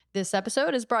This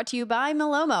episode is brought to you by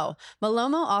Malomo.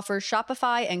 Malomo offers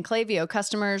Shopify and Klaviyo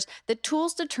customers the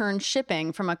tools to turn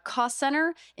shipping from a cost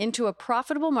center into a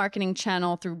profitable marketing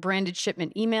channel through branded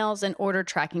shipment emails and order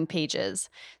tracking pages.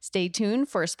 Stay tuned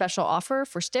for a special offer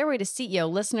for Stairway to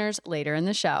CEO listeners later in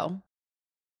the show.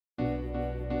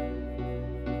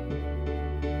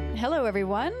 Hello,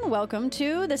 everyone. Welcome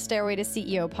to the Stairway to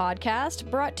CEO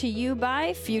podcast, brought to you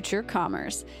by Future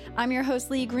Commerce. I'm your host,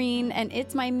 Lee Green, and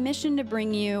it's my mission to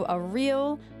bring you a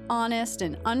real, honest,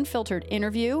 and unfiltered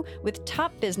interview with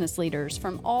top business leaders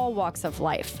from all walks of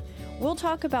life. We'll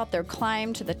talk about their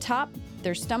climb to the top,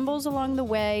 their stumbles along the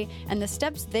way, and the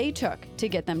steps they took to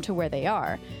get them to where they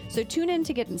are. So tune in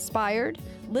to get inspired,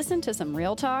 listen to some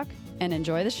real talk, and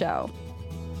enjoy the show.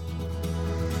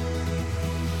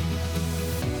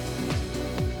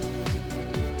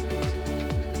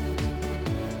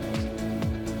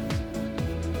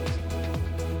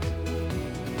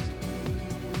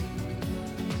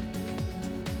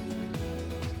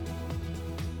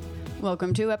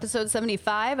 Welcome to episode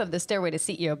 75 of the Stairway to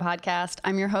CEO podcast.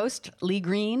 I'm your host, Lee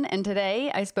Green, and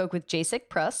today I spoke with Jacek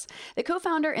Prus, the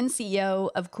co-founder and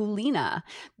CEO of Culina.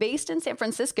 Based in San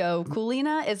Francisco,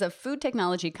 Culina is a food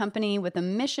technology company with a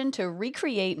mission to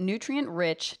recreate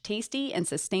nutrient-rich, tasty, and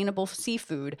sustainable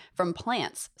seafood from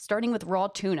plants, starting with raw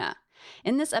tuna.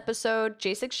 In this episode,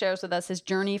 Jacek shares with us his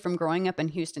journey from growing up in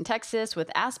Houston, Texas,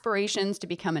 with aspirations to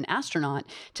become an astronaut,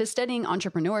 to studying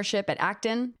entrepreneurship at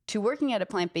Acton, to working at a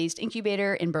plant-based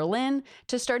incubator in Berlin,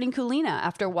 to starting Culina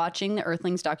after watching the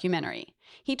Earthlings documentary.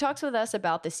 He talks with us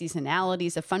about the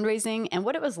seasonalities of fundraising and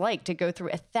what it was like to go through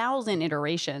 1,000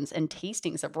 iterations and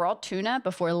tastings of raw tuna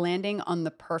before landing on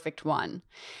the perfect one.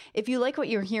 If you like what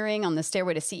you're hearing on the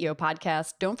Stairway to CEO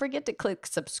podcast, don't forget to click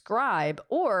subscribe,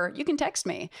 or you can text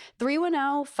me,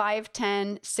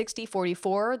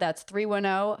 310-510-6044. That's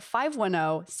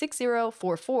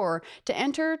 310-510-6044 to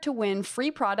enter to win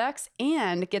free products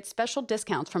and get special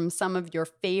discounts from some of your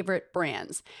favorite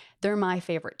brands. They're my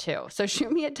favorite too. So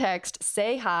shoot me a text,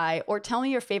 say hi, or tell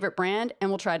me your favorite brand, and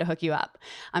we'll try to hook you up.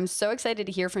 I'm so excited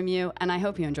to hear from you, and I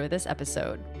hope you enjoy this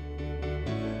episode.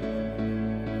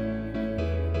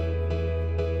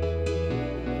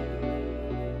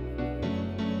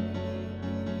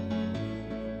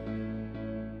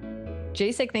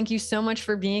 Jacek, thank you so much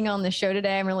for being on the show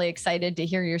today. I'm really excited to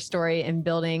hear your story in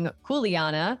building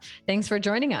Culina. Thanks for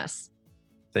joining us.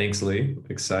 Thanks, Lee.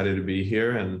 Excited to be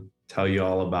here and tell you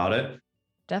all about it.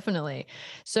 Definitely.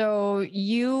 So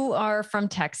you are from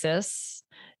Texas.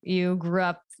 You grew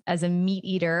up as a meat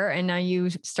eater, and now you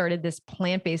started this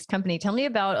plant-based company. Tell me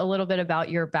about a little bit about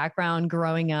your background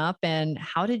growing up, and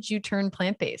how did you turn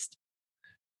plant-based?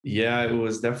 Yeah, it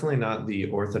was definitely not the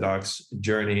orthodox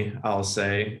journey, I'll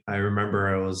say. I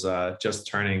remember I was just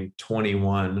turning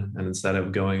 21, and instead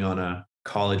of going on a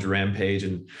college rampage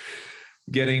and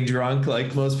getting drunk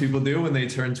like most people do when they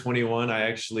turn 21, I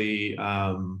actually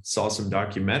saw some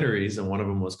documentaries, and one of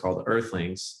them was called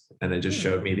Earthlings, and it just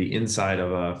showed me the inside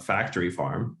of a factory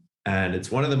farm. And it's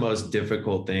one of the most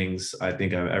difficult things I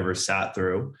think I've ever sat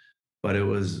through, but it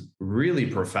was really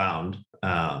profound.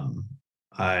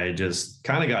 I just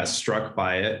kind of got struck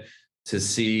by it to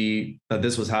see that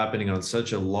this was happening on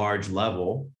such a large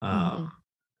level. And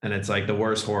it's like the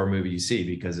worst horror movie you see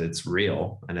because it's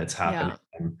real and it's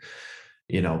happening.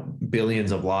 Yeah.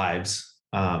 Billions of lives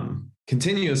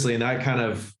continuously. And that kind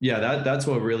of, that's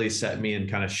what really set me and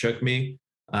kind of shook me.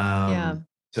 I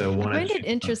find it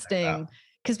interesting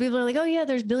because people are like, oh yeah,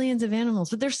 there's billions of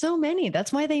animals, but there's so many.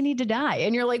 That's why they need to die.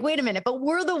 And you're like, wait a minute, but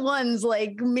we're the ones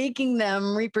like making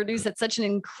them reproduce at such an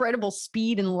incredible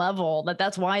speed and level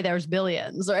that's why there's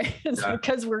billions, right? It's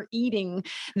because we're eating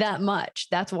that much.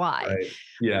 That's why. Right.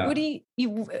 Yeah. What do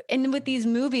you, and with these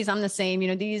movies, I'm the same,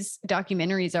 these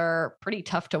documentaries are pretty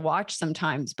tough to watch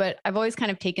sometimes, but I've always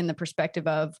kind of taken the perspective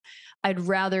of I'd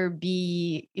rather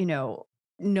be,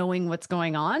 knowing what's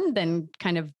going on than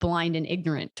kind of blind and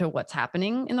ignorant to what's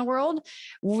happening in the world.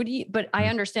 But I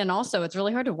understand also it's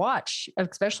really hard to watch,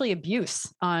 especially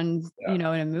abuse on, in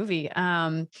a movie. I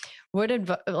don't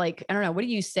know, what do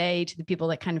you say to the people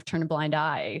that kind of turn a blind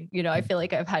eye? I feel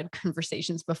like I've had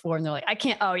conversations before and they're like, I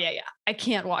can't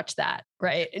watch that.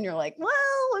 Right. And you're like, well,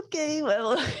 okay,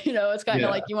 it's kind of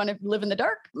like, you want to live in the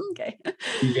dark. Okay.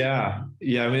 Yeah.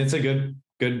 I mean, it's a good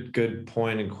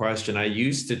point and question. I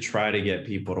used to try to get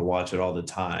people to watch it all the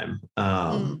time.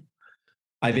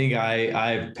 I think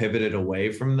I've pivoted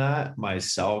away from that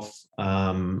myself,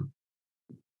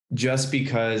 just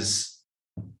because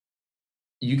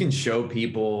you can show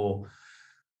people,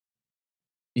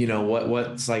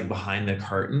 what's like behind the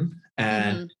curtain.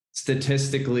 And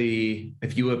statistically,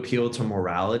 if you appeal to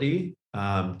morality,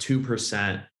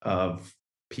 2% of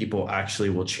people actually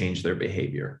will change their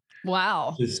behavior.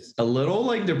 Wow. It's a little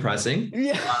like depressing.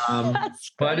 Yeah.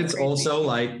 That's But kind of it's crazy. also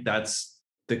like that's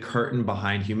the curtain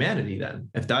behind humanity then.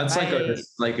 If that's Right.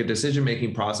 like a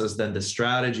decision-making process, then the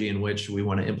strategy in which we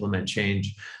want to implement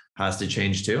change has to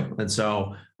change too. And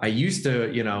so I used to,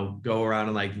 go around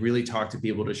and like really talk to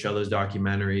people to show those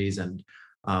documentaries. And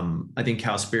I think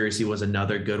Cowspiracy was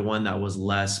another good one that was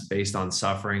less based on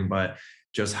suffering, but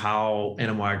just how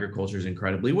animal agriculture is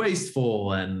incredibly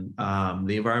wasteful and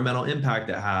the environmental impact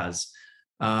it has.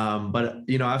 But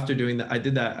after doing that, I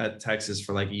did that at Texas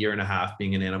for like a year and a half,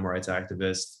 being an animal rights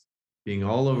activist, being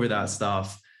all over that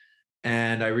stuff.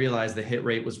 And I realized the hit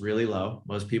rate was really low.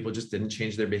 Most people just didn't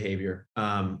change their behavior.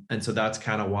 And so that's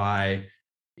kind of why,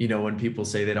 when people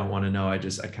say they don't want to know, I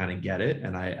kind of get it.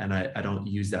 And I don't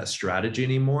use that strategy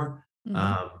anymore. Mhm.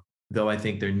 Um, though I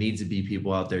think there needs to be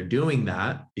people out there doing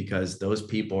that, because those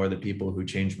people are the people who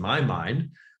changed my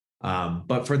mind.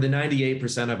 But for the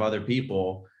 98% of other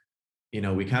people,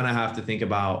 we kind of have to think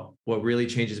about what really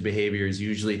changes behavior is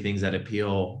usually things that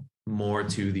appeal more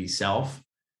to the self.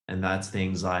 And that's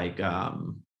things like,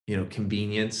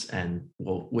 convenience and,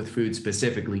 well, with food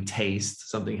specifically, taste.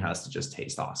 Something has to just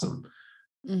taste awesome.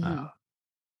 Uh, Mhm.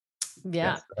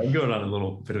 Yeah. yes, I'm going on a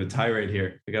little bit of a tirade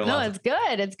here. I got a No, lot. it's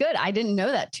good. It's good. I didn't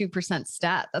know that 2%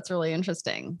 stat. That's really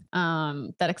interesting.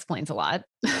 That explains a lot.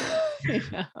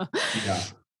 Yeah. Yeah.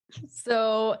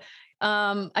 So,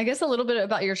 I guess a little bit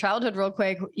about your childhood real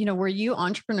quick. Were you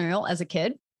entrepreneurial as a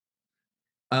kid?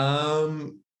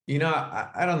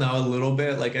 I don't know, a little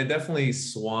bit. Like I definitely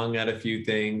swung at a few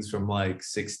things from like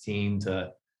 16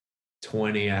 to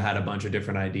 20. I had a bunch of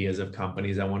different ideas of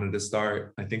companies I wanted to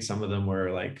start. I think some of them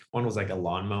were like, one was like a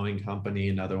lawn mowing company,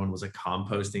 another one was a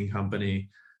composting company.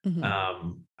 Mhm.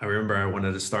 I remember I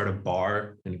wanted to start a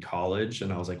bar in college,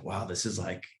 and I was like, wow, this is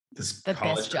like this The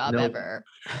college. best job No, ever.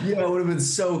 yeah, it would have been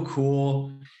so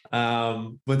cool.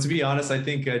 But to be honest, I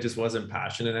think I just wasn't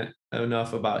passionate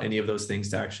enough about any of those things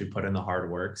to actually put in the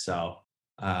hard work. So,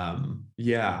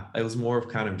 yeah, it was more of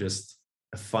kind of just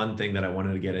a fun thing that I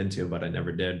wanted to get into, but I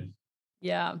never did.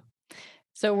 Yeah.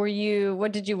 So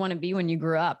what did you want to be when you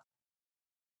grew up?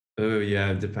 Oh,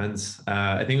 yeah, it depends.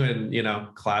 I think when,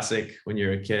 classic when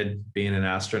you're a kid being an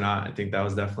astronaut, I think that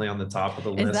was definitely on the top of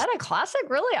the Is list. that a classic?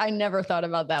 Really? I never thought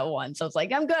about that one. So it's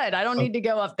like, I'm good. I don't need to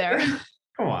go up there.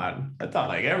 Come on. I thought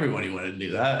like everybody wanted to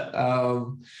do that.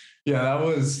 Yeah, that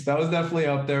was definitely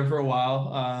up there for a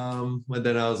while. But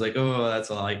then I was like, oh, that's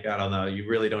like, I don't know. You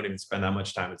really don't even spend that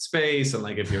much time in space. And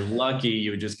like, if you're lucky,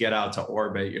 you would just get out to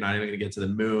orbit. You're not even going to get to the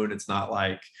moon. It's not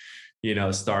like,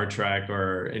 Star Trek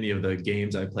or any of the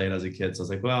games I played as a kid. So I was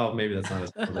like, well, maybe that's not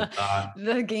as cool as I thought.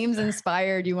 The games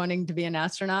inspired you wanting to be an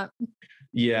astronaut?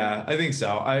 Yeah, I think so.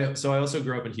 I also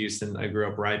grew up in Houston. I grew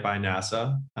up right by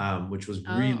NASA, which was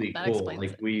Oh, really that cool.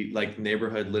 explains Like it.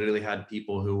 neighborhood literally had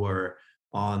people who were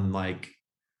on like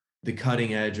the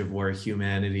cutting edge of where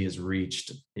humanity has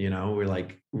reached. We're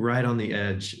like right on the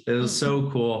edge. It was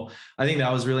so cool. I think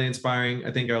that was really inspiring.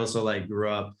 I think I also like grew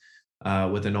up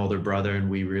with an older brother, and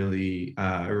we really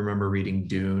I remember reading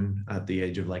Dune at the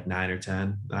age of like 9 or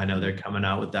 10. I know they're coming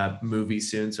out with that movie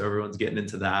soon, so everyone's getting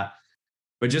into that.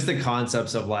 But just the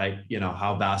concepts of like,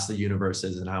 how vast the universe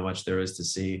is and how much there is to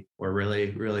see were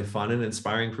really, really fun and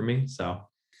inspiring for me. So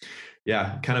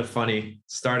yeah, kind of funny.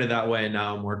 Started that way, and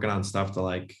now I'm working on stuff to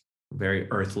like very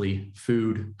earthly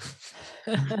food.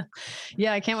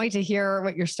 Yeah, I can't wait to hear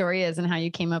what your story is and how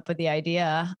you came up with the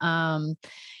idea.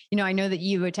 I know that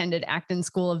you attended Acton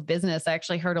School of Business. I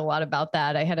actually heard a lot about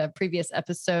that. I had a previous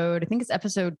episode, I think it's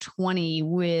episode 20,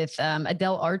 with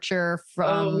Adele Archer Oh,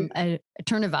 from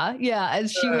Turneva. Yeah,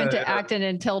 as she went to yeah. Acton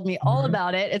and told me all Mhm.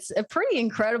 about it. It's a pretty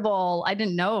incredible, I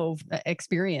didn't know,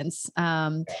 experience.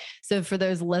 So for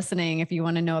those listening, if you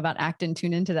want to know about Acton,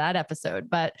 tune into that episode.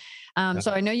 But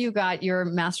so I know you got your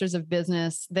master's of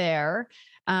business there.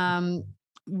 Um,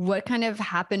 what kind of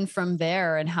happened from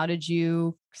there, and how did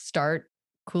you start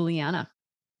Kuleana?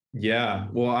 Yeah.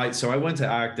 Well, I went to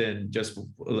Acton, just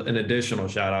an additional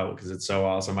shout out because it's so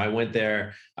awesome. I went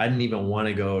there. I didn't even want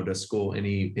to go to school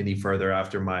any further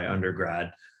after my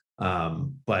undergrad,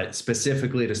 but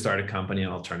specifically to start a company in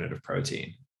alternative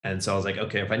protein. And so I was like,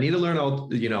 okay, if I need to learn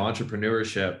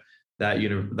entrepreneurship,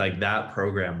 like that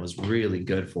program was really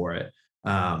good for it.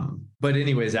 But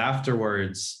anyways,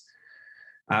 afterwards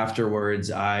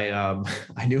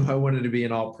I knew I wanted to be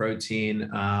an all protein,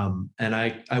 and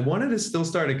I wanted to still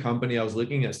start a company. I was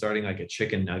looking at starting like a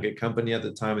chicken nugget company at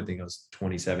the time. I think it was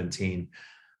 2017.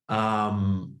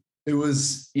 It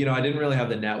was, I didn't really have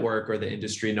the network or the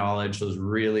industry knowledge. So it was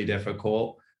really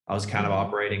difficult. I was kind of Mhm.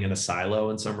 operating in a silo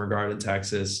in some regard in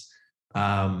Texas.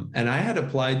 And I had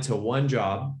applied to one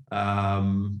job.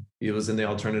 It was in the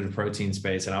alternative protein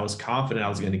space, and I was confident I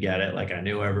was going to get it. Like I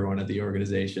knew everyone at the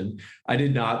organization. I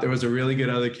did not. There was a really good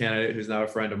other candidate who's now a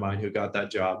friend of mine who got that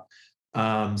job.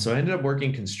 So I ended up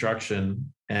working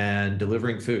construction and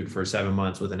delivering food for 7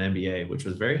 months with an MBA, which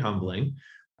was very humbling.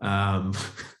 Um,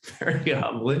 Very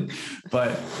humbling,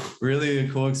 but really a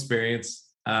cool experience.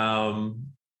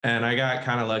 And I got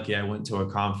kind of lucky. I went to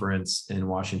a conference in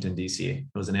Washington, D.C. It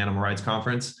was an animal rights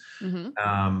conference.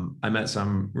 I met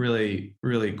some really,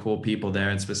 really cool people there,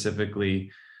 and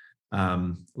specifically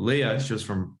Leah. She was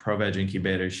from ProVeg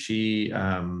Incubator. She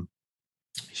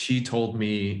told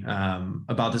me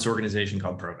about this organization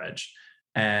called ProVeg,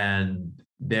 and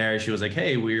there she was like,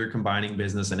 "Hey, we're combining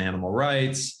business and animal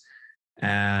rights,"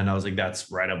 and I was like,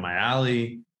 "That's right up my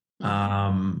alley."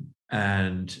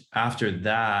 And after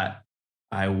that,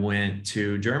 I went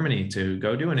to Germany to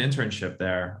go do an internship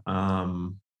there,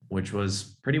 which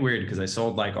was pretty weird because I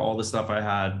sold like all the stuff I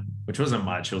had, which wasn't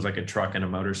much. It was like a truck and a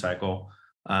motorcycle,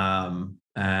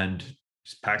 and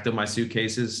just packed up my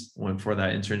suitcases, went for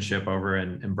that internship over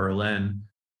in Berlin.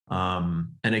 And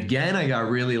again, I got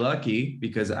really lucky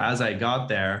because as I got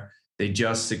there, they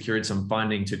just secured some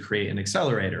funding to create an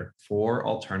accelerator for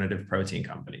alternative protein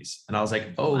companies. And I was like,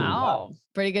 oh, wow.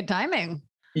 Pretty good timing.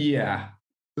 Yeah,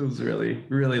 it was really,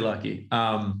 really lucky.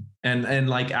 And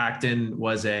like Acton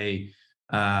was a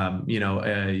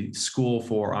school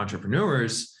for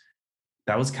entrepreneurs.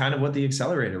 That was kind of what the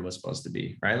accelerator was supposed to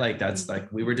be, right? Like that's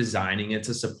like we were designing it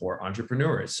to support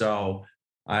entrepreneurs. So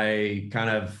I kind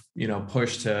of,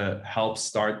 pushed to help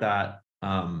start that,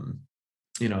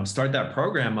 start that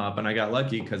program up. And I got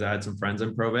lucky because I had some friends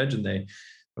in ProVeg and they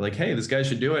were like, hey, this guy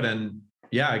should do it. And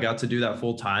yeah, I got to do that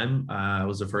full time. I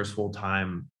was the first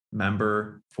full-time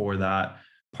member for that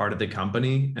part of the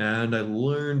company, and I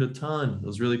learned a ton. It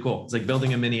was really cool. It's like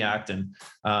building a mini Acton,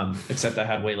 except I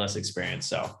had way less experience.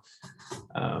 So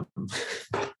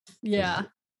yeah,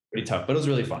 pretty tough, but it was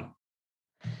really fun.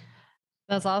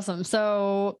 That's awesome.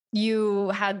 So you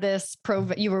had this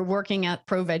you were working at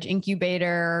ProVeg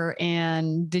Incubator,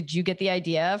 and did you get the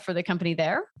idea for the company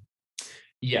there?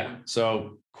 Yeah.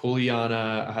 So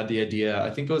Kuleana, I had the idea, I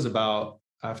think it was about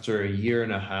after a year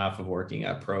and a half of working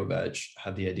at ProVeg,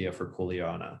 had the idea for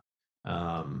Kuleana.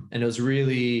 And it was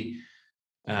really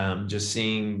just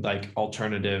seeing like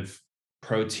alternative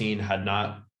protein had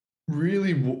not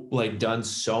really like done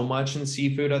so much in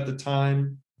seafood at the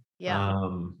time.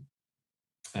 Yeah.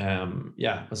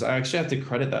 So I actually have to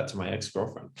credit that to my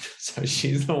ex-girlfriend. So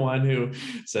she's the one who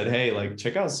said, hey, like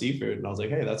check out seafood. And I was like,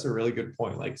 hey, that's a really good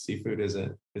point. Like seafood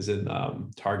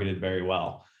isn't targeted very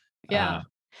well. Yeah.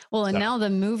 Well, and now the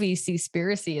movie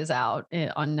Seaspiracy is out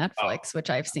on Netflix, which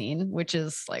I've seen, which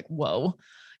is like, whoa,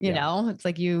 you know, it's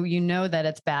like, you know that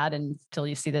it's bad until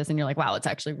you see this and you're like, wow, it's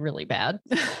actually really bad.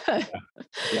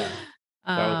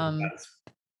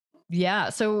 Yeah.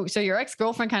 So your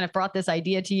ex-girlfriend kind of brought this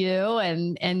idea to you,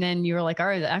 and then you were like, all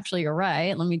right, actually, you're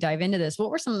right. Let me dive into this. What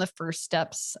were some of the first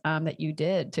steps that you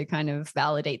did to kind of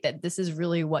validate that this is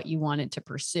really what you wanted to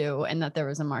pursue and that there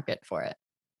was a market for it?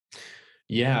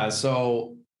 Yeah.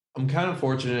 So I'm kind of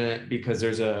fortunate because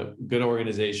there's a good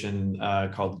organization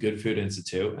called Good Food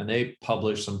Institute, and they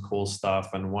publish some cool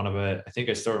stuff. And one of it, I think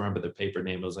I still remember the paper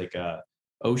name, it was like a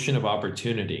Ocean of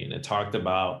Opportunity. And it talked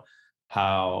about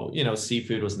how,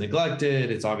 seafood was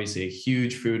neglected. It's obviously a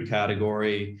huge food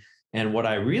category. And what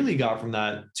I really got from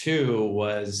that too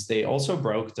was they also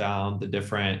broke down the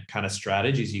different kind of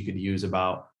strategies you could use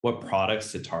about what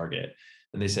products to target.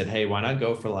 And they said, hey, why not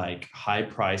go for like high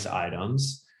price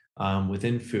items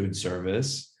within food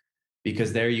service?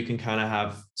 Because there you can kind of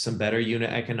have some better unit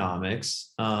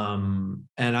economics. And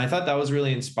I thought that was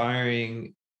really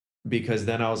inspiring because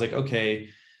then I was like, okay,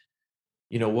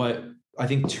 you know what? I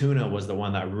think tuna was the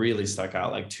one that really stuck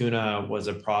out. Like tuna was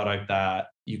a product that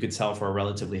you could sell for a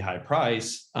relatively high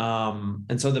price.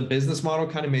 And so the business model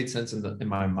kind of made sense in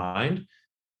my mind.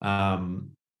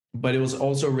 But it was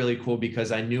also really cool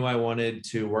because I knew I wanted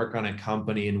to work on a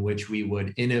company in which we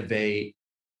would innovate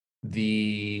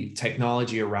the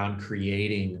technology around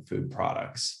creating food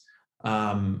products.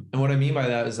 And what I mean by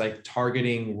that is like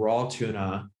targeting raw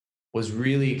tuna was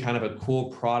really kind of a cool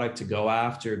product to go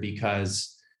after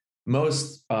because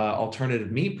most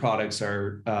alternative meat products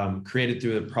are created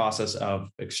through the process of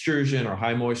extrusion or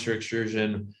high moisture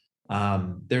extrusion.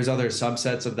 There's other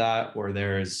subsets of that where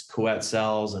there's couette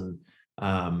cells and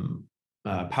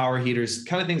power heaters,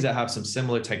 kind of things that have some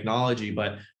similar technology,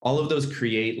 but all of those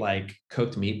create like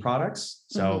cooked meat products.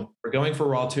 So we're going for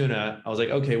raw tuna. I was like,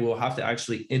 okay, we'll have to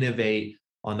actually innovate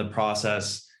on the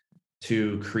process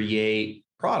to create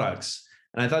products.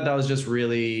 And I thought that was just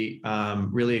really,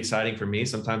 really exciting for me.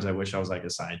 Sometimes I wish I was like a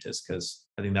scientist because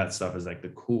I think that stuff is like the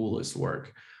coolest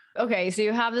work. Okay, so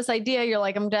you have this idea, you're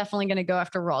like, I'm definitely going to go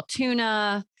after raw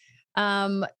tuna.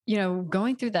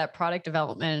 Going through that product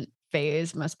development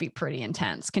phase must be pretty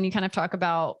intense. Can you kind of talk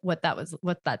about what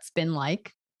that's been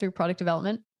like through product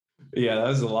development? Yeah, that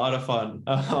was a lot of fun.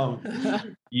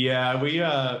 Yeah,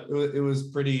 it was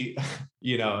pretty,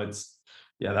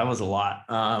 that was a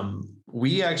lot.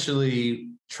 We actually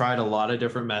tried a lot of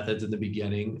different methods in the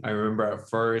beginning. I remember at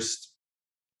first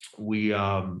we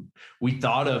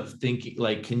thought of thinking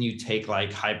like, can you take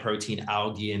like high protein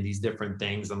algae and these different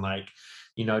things and like,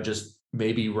 just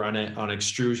maybe run it on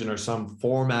extrusion or some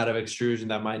format of extrusion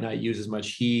that might not use as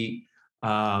much heat.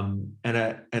 And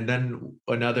then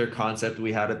another concept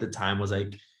we had at the time was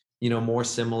like, more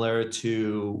similar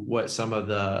to what some of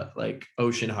the like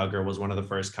Ocean Hugger was one of the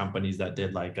first companies that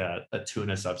did like a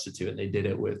tuna substitute. And they did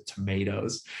it with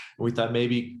tomatoes. And we thought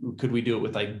maybe could we do it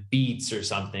with like beets or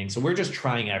something? So we're just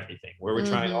trying everything where we're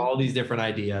trying all these different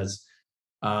ideas.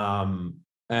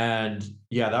 And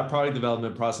yeah, that product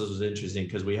development process was interesting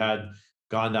because we had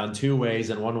gone down two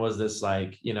ways. And one was this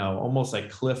like, almost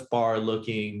like Cliff Bar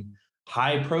looking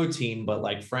high protein, but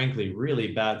like frankly,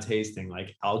 really bad tasting,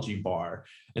 like algae bar.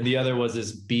 And the other was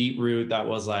this beetroot that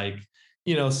was like,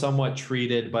 somewhat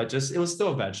treated, but just, it was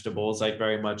still vegetables, like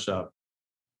very much a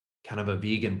kind of a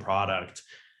vegan product.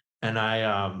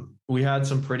 And we had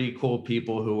some pretty cool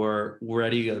people who were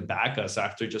ready to back us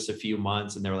after just a few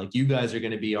months. And they were like, you guys are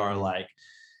going to be our like,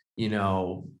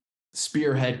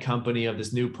 spearhead company of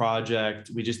this new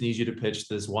project. We just need you to pitch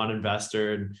this one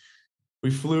investor. And we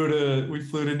flew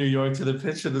to New York to the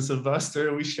pitch of this investor,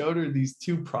 and we showed her these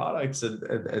two products,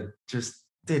 and just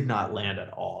did not land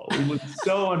at all. We looked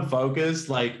so unfocused.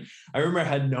 Like I remember I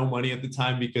had no money at the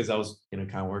time because I was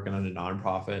kind of working on a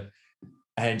nonprofit,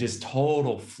 and just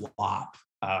total flop.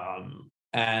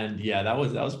 And yeah, that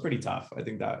was pretty tough. I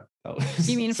think that was.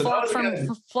 You mean so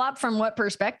flop from what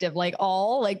perspective? Like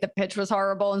the pitch was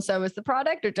horrible and so was the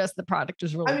product, or just the product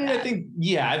was really bad?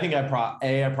 I think I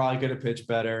probably could have pitched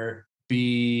better.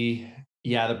 B,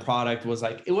 yeah, the product was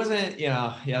like, it wasn't,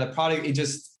 the product,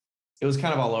 it was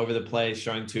kind of all over the place,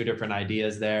 showing two different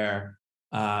ideas there.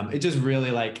 It just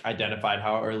really like identified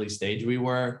how early stage we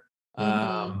were.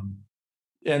 And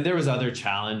there was other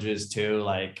challenges too,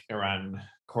 like around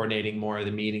coordinating more of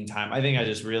the meeting time. I think I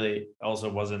just really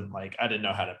also wasn't like, I didn't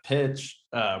know how to pitch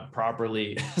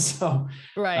properly. So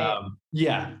right.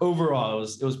 Overall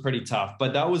it was pretty tough,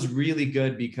 but that was really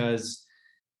good because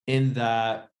in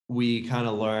that we kind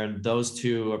of learned those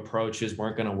two approaches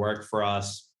weren't going to work for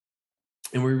us.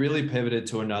 And we really pivoted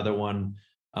to another one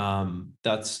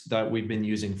that we've been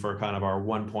using for kind of our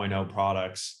 1.0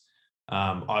 products.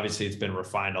 Obviously it's been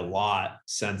refined a lot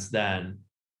since then,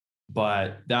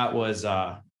 but that was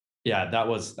a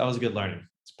good learning.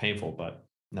 It's painful, but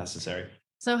necessary.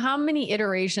 So how many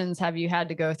iterations have you had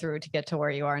to go through to get to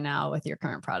where you are now with your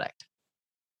current product?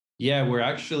 Yeah, we're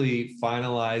actually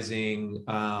finalizing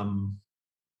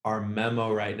our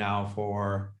memo right now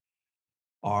for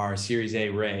our Series A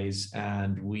raise.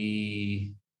 And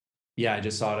I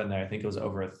just saw it in there. I think it was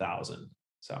over 1,000.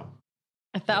 So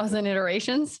 1,000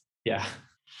 iterations? Yeah.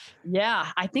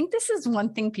 Yeah. I think this is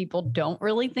one thing people don't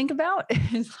really think about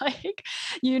is like,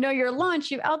 your launch,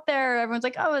 you out there, everyone's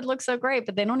like, oh, it looks so great.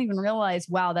 But they don't even realize,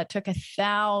 wow, that took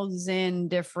 1,000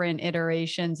 different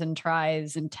iterations and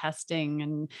tries and testing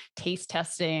and taste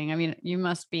testing. I mean, you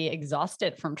must be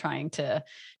exhausted from trying to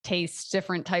taste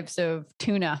different types of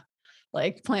tuna,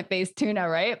 like plant-based tuna,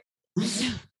 right?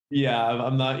 Yeah,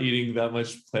 I'm not eating that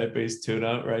much plant-based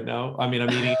tuna right now. I mean, I'm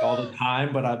eating it all the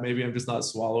time, but maybe I'm just not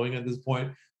swallowing at this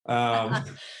point.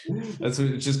 It's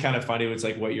just kind of funny. It's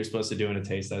like what you're supposed to do in a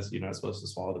taste test. You're not supposed to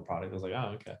swallow the product. I was like,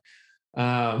 oh, okay.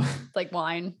 Like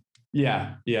wine.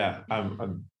 Yeah.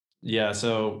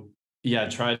 So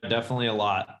tried definitely a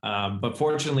lot. But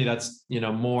fortunately that's,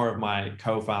 more of my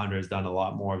co-founder has done a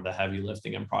lot more of the heavy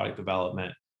lifting and product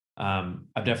development.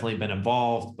 I've definitely been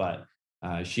involved, but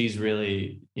she's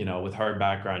really, with her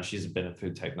background, she's been a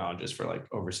food technologist for like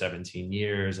over 17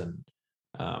 years. And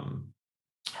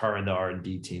her and the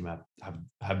R&D team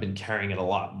have been carrying it a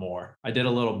lot more. I did a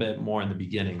little bit more in the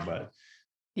beginning, but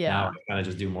now I kind of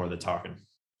just do more of the talking.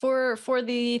 For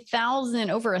the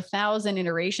over 1,000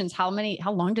 iterations, how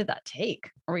long did that take?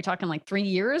 Are we talking like 3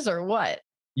 years or what?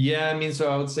 Yeah, I mean,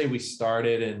 so I would say we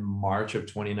started in March of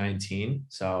 2019.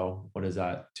 So what is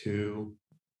that? 2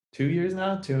 years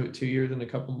now? 2 years and a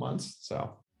couple months.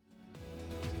 So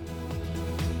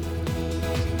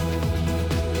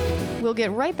we'll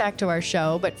get right back to our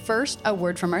show, but first, a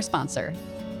word from our sponsor.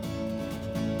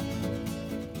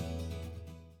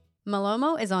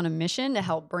 Malomo is on a mission to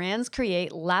help brands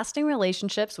create lasting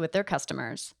relationships with their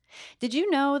customers. Did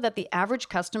you know that the average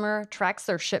customer tracks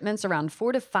their shipments around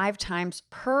 4 to 5 times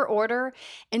per order?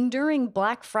 And during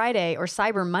Black Friday or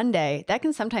Cyber Monday, that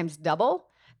can sometimes double?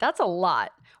 That's a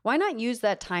lot. Why not use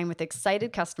that time with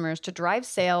excited customers to drive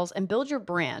sales and build your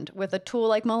brand with a tool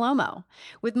like Malomo?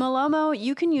 With Malomo,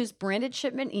 you can use branded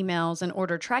shipment emails and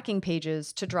order tracking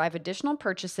pages to drive additional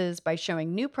purchases by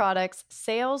showing new products,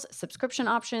 sales, subscription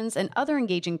options, and other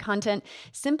engaging content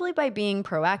simply by being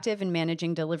proactive in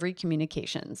managing delivery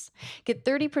communications. Get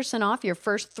 30% off your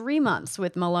first 3 months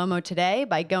with Malomo today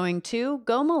by going to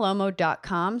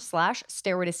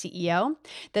gomalomo.com/stairway to CEO.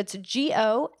 That's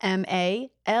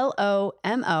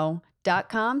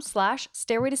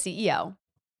GOMALOMO.com/stairway to CEO.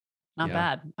 Not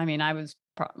bad. I mean, I was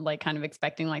kind of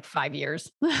expecting like 5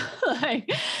 years, to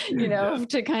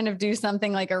kind of do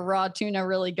something like a raw tuna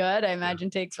really good. I imagine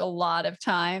takes a lot of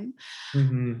time.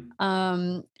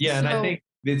 Mhm. Yeah, and I So think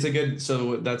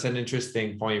so that's an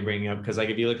interesting point you're bringing up, because like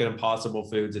if you look at Impossible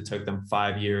Foods, it took them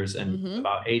 5 years and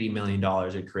about $80 million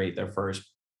to create their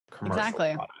first commercial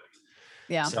exactly. product.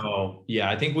 Yeah. So yeah,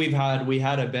 I think we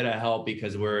had a bit of help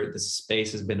because the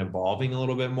space has been evolving a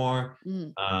little bit more.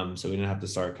 Mm, So we didn't have to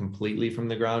start completely from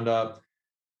the ground up.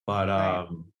 But right.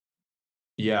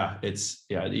 yeah,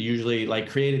 usually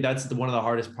like that's one of the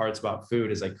hardest parts about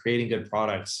food is like creating good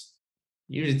products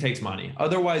usually takes money.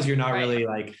 Otherwise, you're not Right. really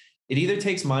like, it either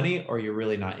takes money or you're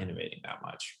really not innovating that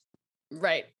much.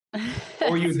 Right.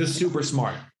 Or you're just super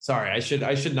smart. Sorry, I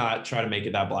should not try to make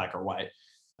it that black or white.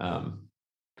 Um,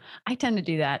 I tend to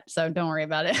do that, so don't worry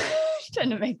about it. I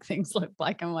tend to make things look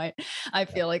black and white. I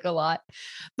feel like a lot.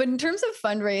 But in terms of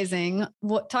fundraising,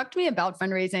 talk to me about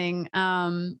fundraising.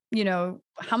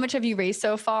 How much have you raised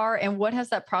so far, and what has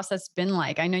that process been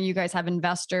like? I know you guys have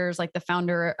investors, like the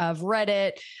founder of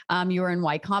Reddit. You were in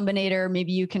Y Combinator.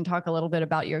 Maybe you can talk a little bit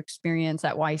about your experience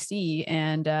at YC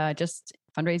and just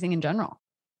fundraising in general.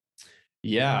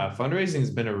 Yeah, fundraising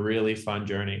has been a really fun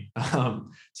journey.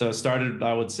 So it started,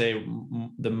 I would say,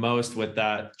 the most with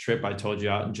that trip I told you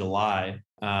out in July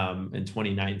in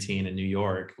 2019 in New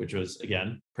York, which was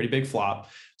again pretty big flop.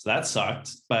 So that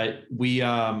sucked. But we,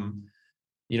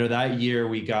 that year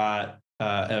we got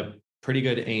a pretty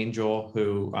good angel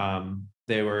who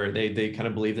they kind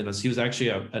of believed in us. He was actually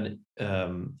a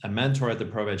mentor at the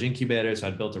ProVeg Incubator, so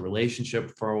I'd built a relationship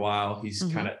for a while. He's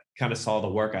kind of saw the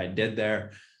work I did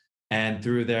there. And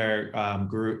through their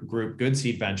group Good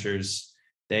Seed Ventures,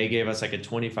 they gave us like a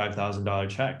 $25,000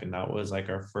 check. And that was like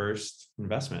our first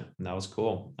investment. And that was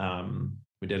cool.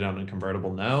 We did it on a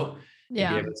convertible note.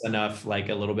 Yeah. They gave us enough, like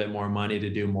a little bit more money to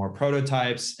do more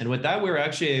prototypes. And with that, we were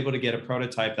actually able to get a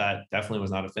prototype that definitely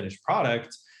was not a finished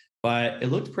product, but it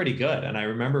looked pretty good. And I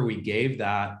remember we gave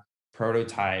that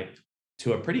prototype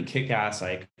to a pretty kick-ass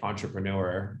like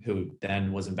entrepreneur who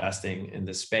then was investing in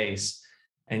this space.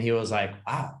 And he was like,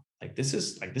 wow, this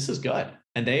is good.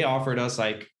 And they offered us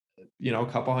like, a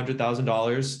couple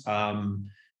 $100,000.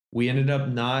 We ended up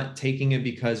not taking it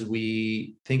because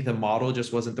we think the model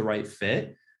just wasn't the right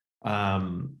fit.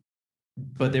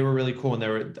 But they were really cool.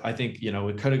 And I think,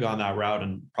 we could have gone that route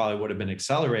and probably would have been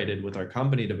accelerated with our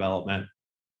company development.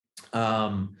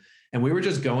 And we were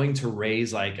just going to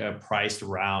raise like a priced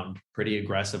round pretty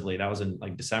aggressively. That was in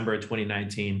like December of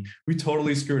 2019. We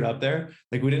totally screwed up there.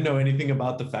 Like we didn't know anything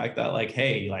about the fact that like,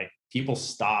 hey, like people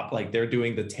stop, like they're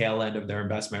doing the tail end of their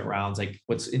investment rounds. Like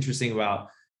what's interesting about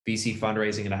VC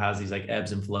fundraising, and it has these like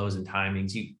ebbs and flows and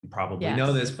timings. You probably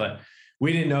know this, but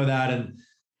we didn't know that. And,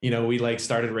 we like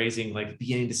started raising like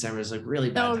beginning of December. It's like really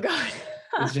bad. Oh God.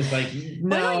 It's just like,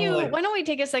 no. Why don't we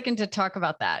take a second to talk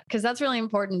about that? Because that's really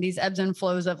important. These ebbs and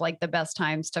flows of like the best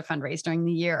times to fundraise during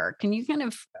the year. Can you kind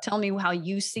of tell me how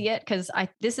you see it? Because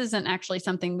this isn't actually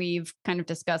something we've kind of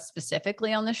discussed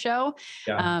specifically on the show.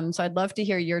 Yeah. So I'd love to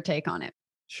hear your take on it.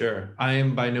 Sure. I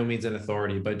am by no means an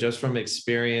authority, but just from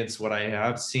experience, what I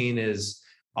have seen is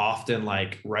often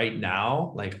like right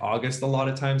now, like August, a lot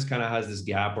of times kind of has this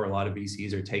gap where a lot of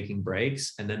VCs are taking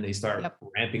breaks and then they start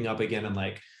ramping up again in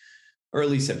like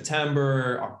early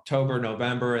September, October,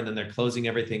 November, and then they're closing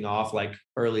everything off like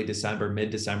early December,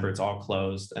 mid-December, it's all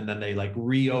closed. And then they like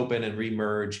reopen and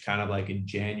remerge kind of like in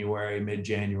January,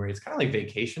 mid-January. It's kind of like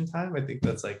vacation time. I think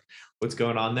that's like what's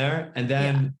going on there. And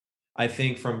then I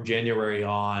think from January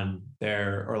on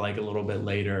there, or like a little bit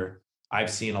later,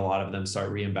 I've seen a lot of them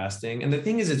start reinvesting. And the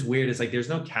thing is, it's weird. It's like, there's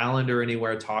no calendar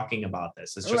anywhere talking about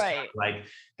this. It's just kind of like,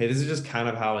 hey, this is just kind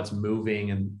of how it's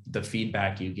moving and the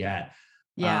feedback you get.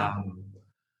 Yeah.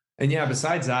 And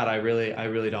besides that, I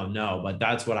really don't know, but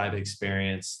that's what I've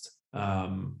experienced.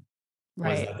 was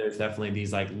Right. that there's definitely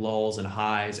these like lulls and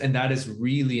highs. And that is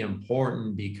really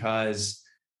important because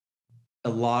a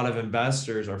lot of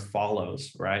investors are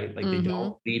follows, right? Like they Mm-hmm.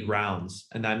 don't lead rounds.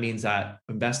 And that means that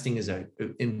investing is in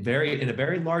a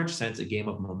very large sense, a game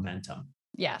of momentum.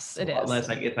 Yes, A it lot is. less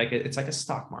like it's like a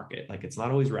stock market. Like it's not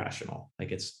always rational.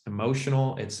 Like it's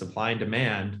emotional, it's supply and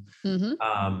demand. Mm-hmm.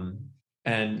 Um,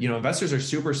 and investors are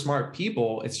super smart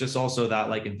people. It's just also that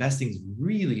like investing is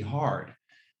really hard.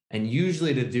 And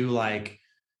usually to do like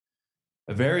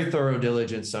a very thorough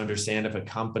diligence to understand if a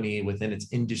company within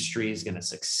its industry is going to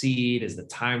succeed, is the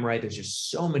time right? There's just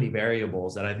so many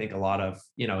variables that I think a lot of,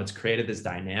 it's created this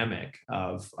dynamic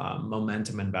of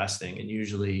momentum investing. And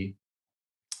usually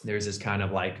there's this kind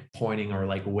of like pointing or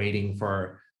like waiting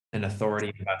for an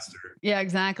authority investor. Yeah,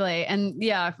 exactly. And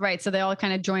yeah, right. So they all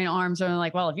kind of join arms and are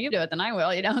like, well, if you do it, then I will,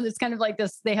 it's kind of like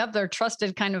this, they have their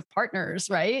trusted kind of partners,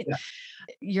 right? Yeah.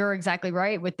 You're exactly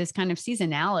right with this kind of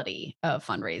seasonality of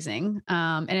fundraising.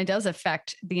 And it does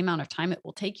affect the amount of time it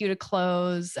will take you to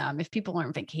close. If people are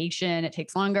on vacation, it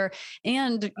takes longer.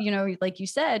 And, like you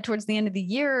said, towards the end of the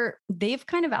year, they've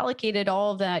kind of allocated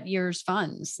all of that year's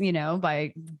funds,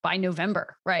 by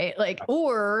November, right? Like,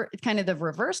 or kind of the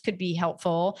reverse could be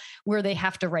helpful where they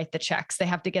have to write the checks. They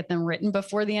have to get them written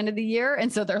before the end of the year.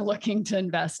 And so they're looking to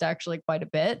invest actually quite a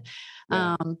bit.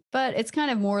 Yeah. But it's kind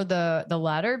of more the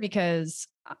latter because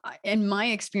in my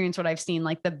experience, what I've seen,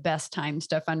 like the best times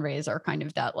to fundraise are kind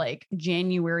of that like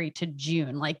January to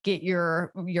June, like get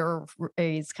your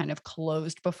raise kind of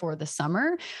closed before the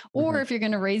summer. Or Mhm. if you're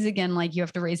going to raise again, like you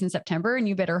have to raise in September and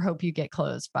you better hope you get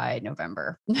closed by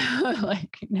November,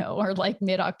 or like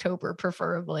mid-October,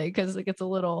 preferably, because it gets a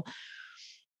little,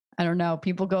 I don't know.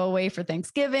 People go away for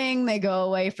Thanksgiving. They go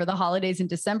away for the holidays in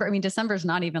December. I mean, December is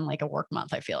not even like a work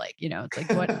month. I feel like, it's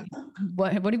like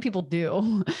what do people do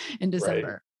in Right.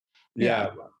 December? Yeah.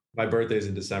 Yeah. My birthday's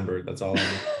in December. That's all I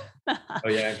know. Oh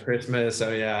yeah, Christmas.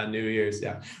 Oh yeah, New Year's.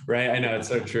 Yeah, right. I know it's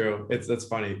so true. That's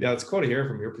funny. Yeah, it's cool to hear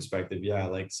from your perspective. Yeah,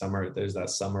 like summer. There's that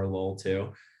summer lull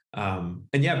too. And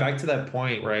yeah, back to that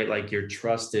point, right? Like your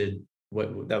trusted.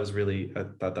 What that was really. I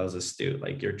thought that was astute.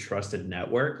 Like your trusted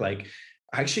network. Like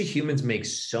actually, humans make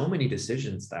so many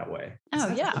decisions that way. It's Oh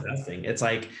not just yeah. investing. It's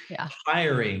like Yeah.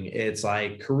 hiring. It's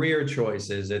like career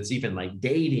choices. It's even like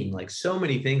dating. Like so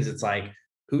many things. It's like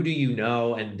who do you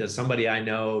know and does somebody I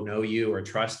know you or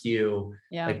trust you?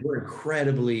 Yeah. Like we're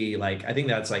incredibly like I think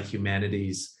that's like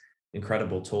humanity's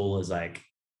incredible tool is like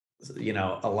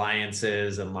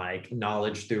alliances and like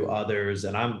knowledge through others,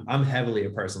 and I'm heavily a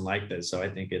person like this, so I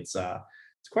think it's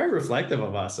quite reflective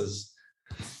of us as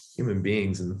human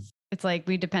beings. And It's like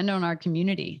we depend on our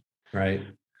community. right,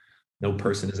 no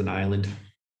person is an island.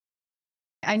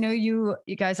 I know you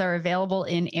guys are available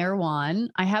in Erewhon.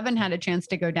 I haven't had a chance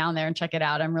to go down there and check it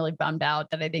out. I'm really bummed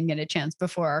out that I didn't get a chance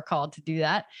before our call to do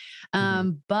that.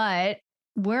 Mhm. But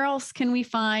where else can we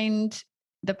find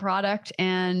the product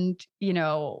and,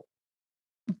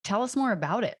 tell us more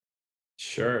about it?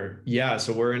 Sure. Yeah.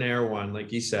 So we're in Air One,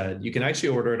 like you said. You can actually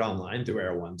order it online through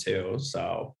Air One too.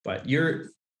 So, but you're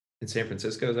in San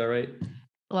Francisco, is that right?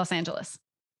 Los Angeles.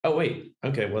 Oh, wait.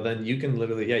 Okay. Well, then you can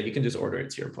literally, yeah, you can just order it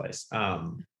to your place.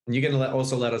 And you can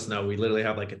also let us know. We literally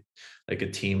have like a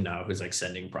team now who's like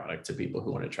sending product to people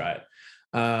who want to try it.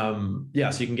 Yeah,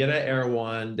 so you can get it at Air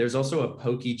One. There's also a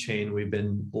poke chain we've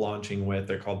been launching with.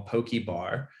 They're called Poke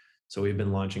Bar. So we've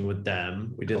been launching with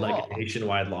them. We did like a Cool.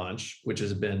 nationwide launch, which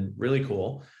has been really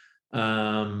cool.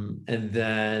 And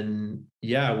then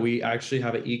yeah, we actually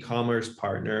have an e-commerce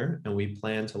partner and we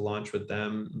plan to launch with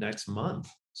them next month.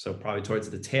 So probably towards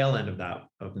the tail end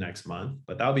of next month,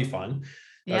 but that'll be fun.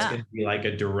 That's Yeah. going to be like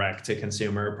a direct to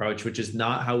consumer approach, which is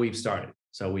not how we've started.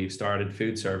 So we've started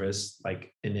food service,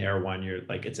 like in Air One, you're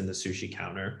like it's in the sushi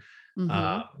counter.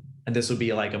 Mm-hmm. And this will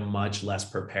be like a much less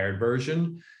prepared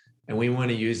version. And we want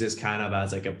to use this kind of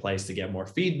as like a place to get more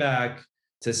feedback,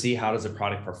 to see how does a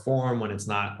product perform when it's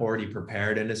not already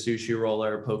prepared in a sushi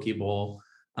roller or poke bowl.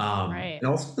 Right. And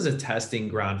also as a testing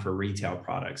ground for retail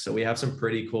products. So we have some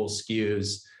pretty cool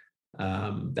SKUs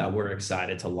that we're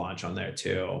excited to launch on there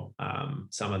too.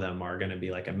 Some of them are going to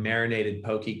be like a marinated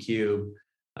poke cube.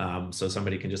 So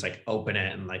somebody can just like open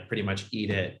it and like pretty much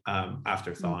eat it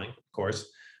after thawing, of course,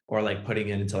 or like putting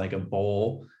it into like a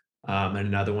bowl. And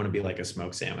another one would be like a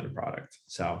smoked salmon product.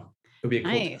 So it would be a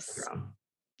cool testing Nice. ground.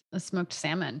 A smoked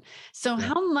salmon. So Yeah.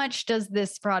 how much does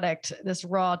this product, this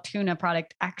raw tuna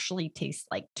product, actually taste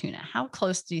like tuna? How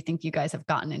close do you think you guys have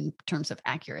gotten in terms of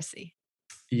accuracy?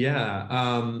 Yeah.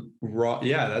 Raw.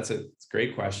 Yeah, it's a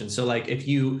great question. So like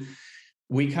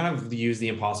we kind of use the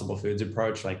Impossible Foods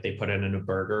approach, like they put it in a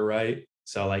burger, right?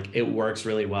 So like it works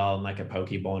really well in like a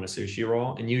poke bowl and a sushi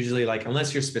roll. And usually like,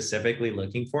 unless you're specifically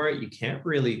looking for it, you can't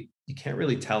really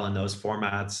tell in those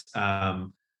formats.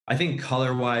 I think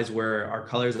color wise, where our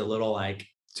color is a little like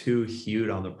too hued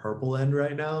on the purple end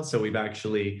right now. So we've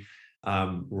actually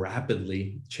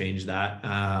rapidly changed that.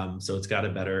 So it's got a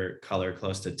better color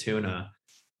close to tuna.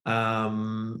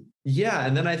 Yeah.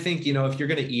 And then I think, you know, if you're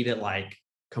going to eat it like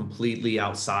completely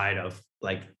outside of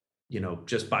like, you know,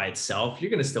 just by itself, you're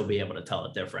going to still be able to tell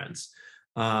a difference.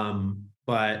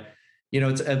 But you know,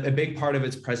 it's a big part of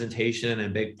its presentation, and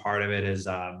a big part of it is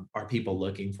are people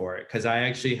looking for it? Because I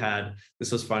actually had,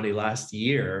 this was funny, last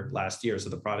year, so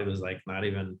the product was like not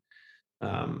even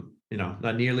you know,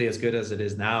 not nearly as good as it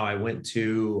is now. I went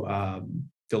to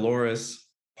Dolores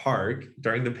Park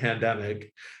during the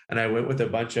pandemic, and I went with a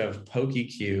bunch of poke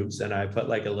cubes, and I put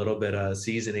like a little bit of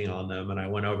seasoning on them, and I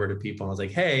went over to people and I was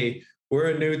like, "Hey,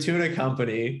 we're a new tuna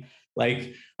company.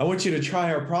 Like, I want you to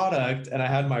try our product." And I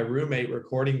had my roommate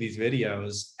recording these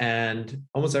videos, and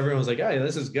almost everyone was like, "Yeah,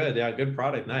 this is good. Yeah, good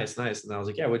product. Nice, nice." And I was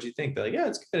like, "Yeah, what'd you think?" They're like, "Yeah,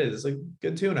 it's good. It's like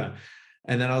good tuna."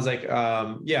 And then I was like,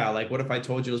 yeah, like what if I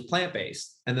told you it was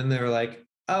plant-based? And then they were like,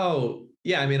 oh,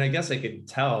 yeah, I mean, I guess I could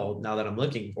tell now that I'm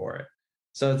looking for it.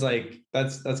 So it's like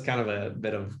that's kind of a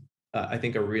bit of I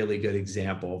think a really good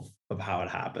example of how it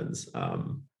happens.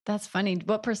 That's funny.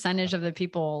 What percentage of the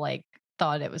people like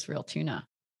thought it was real tuna?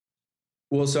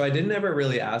 Well, so I didn't ever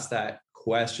really ask that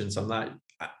question. So I'm not,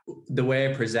 the way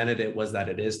I presented it was that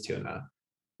it is tuna.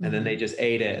 And then they just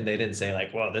ate it and they didn't say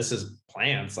like, well, this is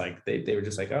plants. Like they were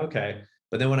just like, okay.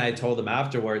 But then when I told them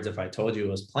afterwards, if I told you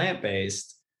it was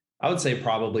plant-based, I would say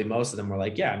probably most of them were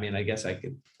like, yeah, I mean, I guess I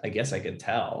could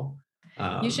tell.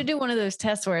 You should do one of those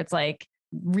tests where it's like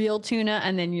real tuna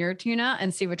and then your tuna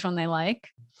and see which one they like.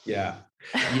 Yeah.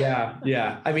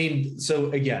 Yeah. I mean,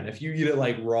 so again, if you eat it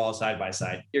like raw side by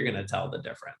side, you're going to tell the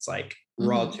difference. Like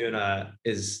raw tuna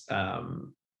is,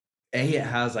 it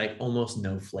has like almost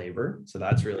no flavor. So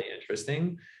that's really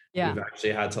interesting. Yeah. We've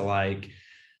actually had to like,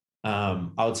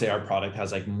 I would say our product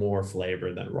has like more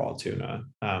flavor than raw tuna,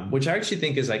 which I actually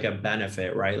think is like a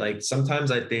benefit, right? Like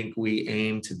sometimes I think we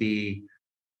aim to be,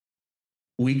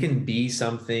 we can be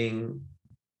something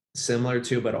similar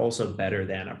to, but also better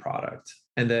than a product.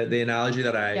 And the analogy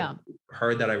that I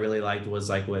heard that I really liked was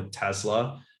like with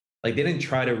Tesla, like they didn't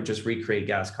try to just recreate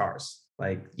gas cars.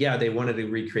 Like, yeah, they wanted to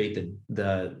recreate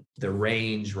the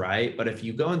range, right? But if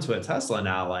you go into a Tesla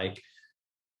now, like,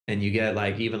 and you get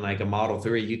like even like a Model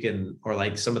 3, you can, or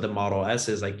like some of the Model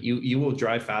S's, like you will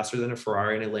drive faster than a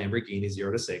Ferrari and a Lamborghini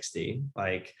 0 to 60.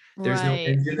 Like there's no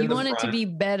engine in you the want front. it to be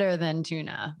better than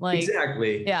tuna. Like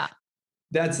exactly. Yeah.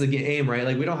 That's the aim, right?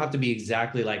 Like we don't have to be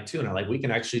exactly like tuna. Like we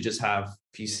can actually just have,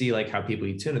 if you see like how people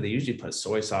eat tuna, they usually put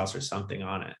soy sauce or something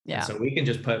on it. Yeah. And so we can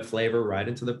just put flavor right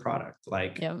into the product.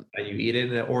 Like you eat it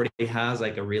and it already has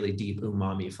like a really deep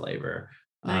umami flavor.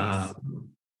 Nice.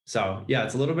 So yeah,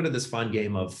 it's a little bit of this fun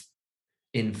game of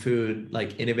in food,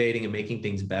 like innovating and making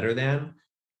things better than,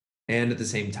 and at the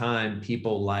same time,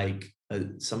 people like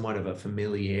somewhat of a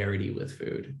familiarity with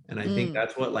food. And I think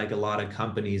that's what like a lot of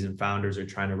companies and founders are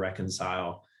trying to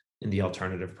reconcile in the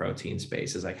alternative protein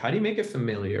space is like, how do you make it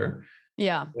familiar?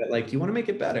 Yeah. But like you want to make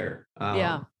it better.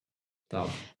 Yeah. So.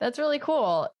 That's really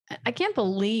cool. I can't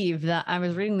believe that I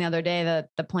was reading the other day that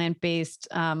the plant-based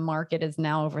market is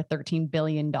now over $13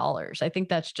 billion. I think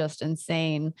that's just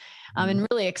insane. And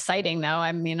really exciting though.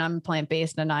 I mean, I'm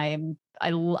plant-based and I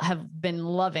have been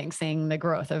loving seeing the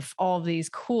growth of all of these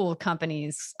cool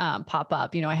companies pop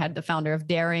up. You know, I had the founder of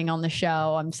Daring on the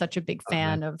show. I'm such a big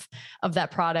fan of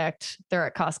that product. They're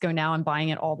at Costco now. I'm buying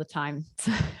it all the time.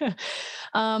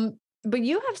 But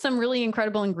you have some really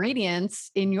incredible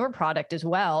ingredients in your product as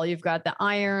well. You've got the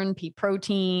iron, pea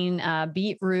protein,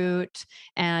 beetroot,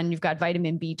 and you've got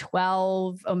vitamin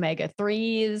B12,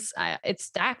 omega-3s. It's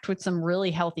stacked with some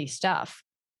really healthy stuff.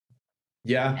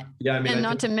 Yeah. I mean, and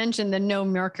not to mention the no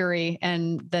mercury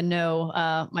and the no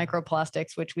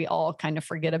microplastics, which we all kind of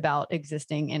forget about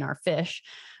existing in our fish.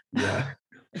 Yeah,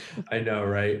 I know,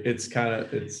 right? I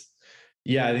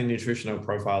think nutritional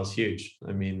profile is huge.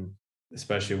 I mean,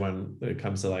 especially when it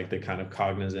comes to like the kind of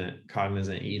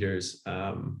cognizant eaters.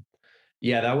 That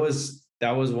was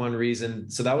one reason.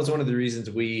 So that was one of the reasons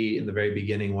we in the very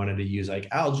beginning wanted to use like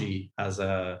algae as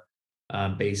a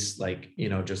base, like, you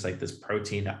know, just like this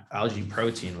protein, algae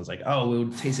protein was like, oh, it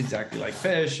would taste exactly like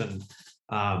fish. And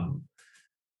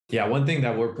one thing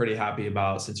that we're pretty happy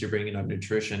about, since you're bringing up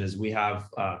nutrition, is we have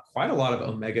quite a lot of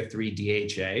omega-3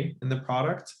 DHA in the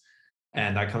product,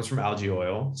 and that comes from algae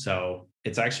oil. So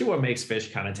it's actually what makes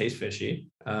fish kind of taste fishy.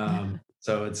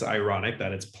 So it's ironic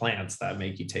that it's plants that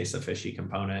make you taste the fishy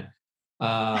component.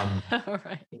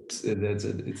 Right. It's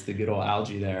the good old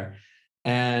algae there.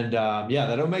 And yeah,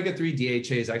 that omega-3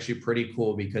 DHA is actually pretty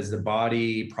cool because the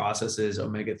body processes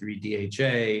omega-3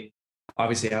 DHA.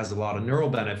 Obviously, it has a lot of neural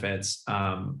benefits,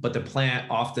 but the plant,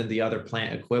 often the other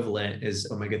plant equivalent is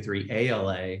omega-3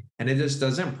 ALA, and it just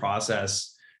doesn't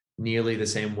process nearly the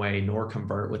same way nor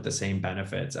convert with the same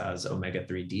benefits as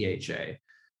omega-3 DHA.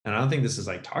 And I don't think this is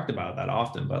like talked about that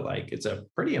often, but like it's a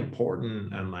pretty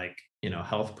important and like,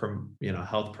 health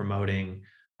promoting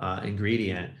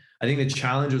ingredient. I think the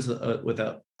challenge with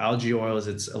algae oil is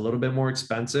it's a little bit more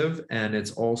expensive, and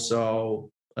it's also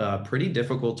pretty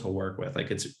difficult to work with. Like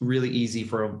it's really easy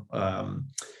for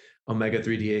omega-3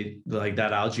 DHA, like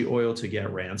that algae oil, to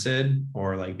get rancid,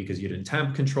 or like because you didn't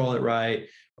temp control it right,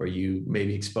 or you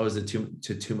maybe exposed it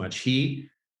to too much heat.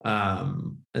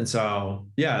 And so,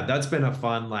 yeah, that's been a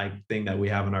fun like thing that we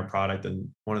have in our product. And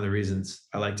one of the reasons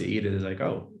I like to eat it is like,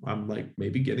 oh, I'm like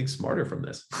maybe getting smarter from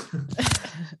this.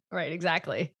 Right.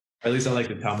 Exactly. At least I like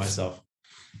to tell myself.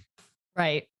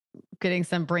 Right. Getting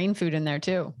some brain food in there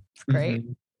too. It's great.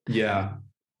 Mm-hmm. Yeah.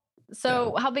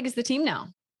 So how big is the team now?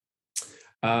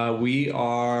 We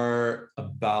are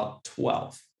about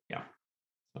 12. Yeah.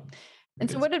 And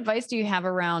so what advice do you have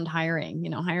around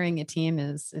hiring? Hiring a team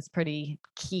is pretty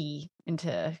key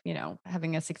into,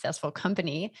 having a successful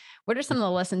company. What are some of the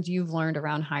lessons you've learned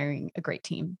around hiring a great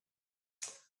team?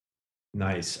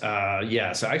 Nice.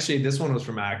 Yeah. So actually this one was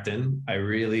from Acton. I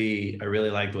really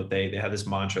liked what they had this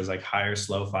mantra is like hire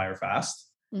slow, fire fast.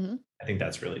 Mm-hmm. I think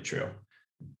that's really true.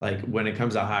 Like when it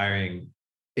comes to hiring,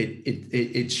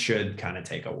 it should kind of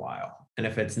take a while. And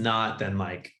if it's not, then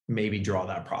like maybe draw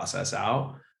that process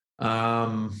out.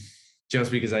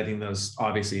 Just because I think those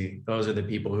are the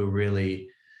people who really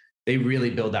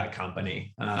build that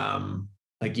company.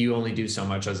 Like you only do so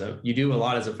much you do a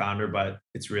lot as a founder, but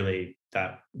it's really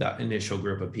that initial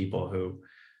group of people who,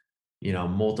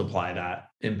 multiply that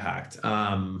impact.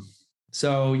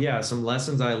 So yeah, some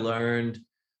lessons I learned.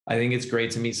 I think it's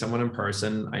great to meet someone in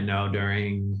person. I know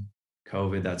during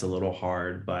COVID, that's a little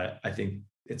hard, but I think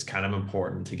it's kind of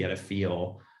important to get a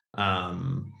feel.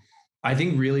 I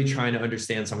think really trying to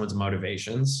understand someone's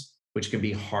motivations, which can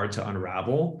be hard to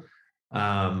unravel.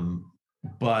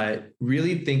 But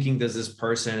really thinking, does this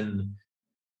person,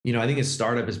 I think a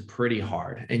startup is pretty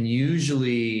hard. And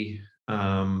usually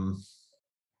there's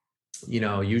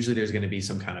going to be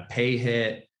some kind of pay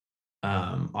hit.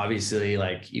 Obviously,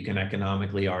 like you can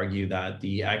economically argue that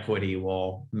the equity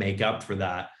will make up for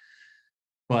that.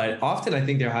 But often I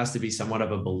think there has to be somewhat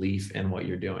of a belief in what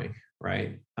you're doing.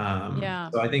 Right. Yeah.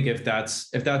 So I think if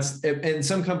and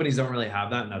some companies don't really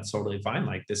have that, and that's totally fine.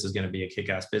 Like this is going to be a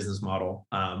kick-ass business model.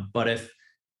 But if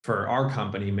for our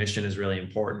company, mission is really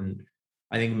important.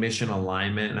 I think mission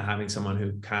alignment and having someone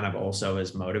who kind of also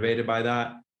is motivated by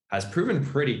that has proven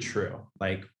pretty true.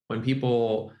 Like when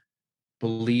people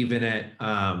believe in it,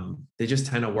 they just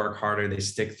tend to work harder. They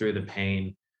stick through the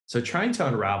pain. So trying to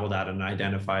unravel that and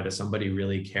identify, does somebody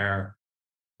really care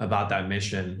about that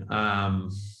mission?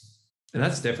 And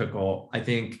that's difficult. I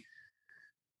think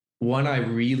one I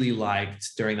really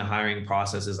liked during the hiring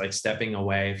process is like stepping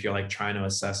away. If you're like trying to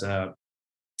assess a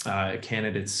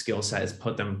candidate's skill set, is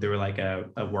put them through like a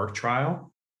work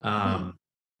trial. And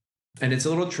it's a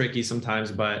little tricky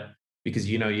sometimes, but because,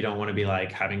 you don't want to be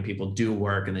like having people do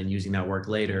work and then using that work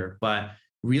later, but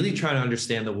really trying to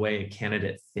understand the way a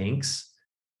candidate thinks.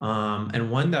 And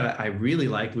one that I really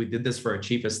liked, we did this for our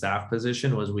chief of staff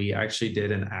position, was we actually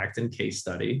did an Acton case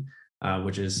study.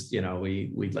 Which is,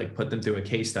 we like put them through a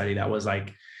case study that was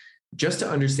like, just to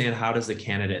understand how does the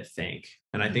candidate think.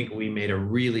 And I think we made a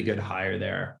really good hire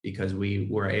there because we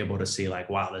were able to see like,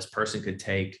 wow, this person could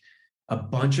take a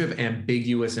bunch of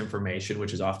ambiguous information,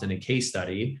 which is often a case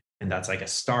study. And that's like a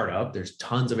startup. There's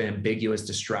tons of ambiguous,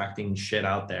 distracting shit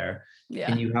out there.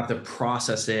 Yeah. And you have to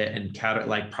process it and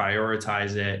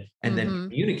prioritize it and then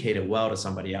communicate it well to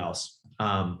somebody else.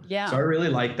 Yeah. So I really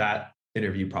like that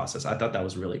interview process. I thought that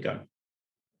was really good.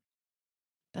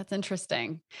 That's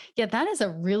interesting. Yeah, that is a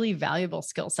really valuable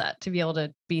skill set to be able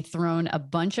to be thrown a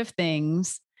bunch of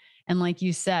things. And like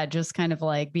you said, just kind of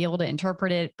like be able to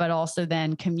interpret it, but also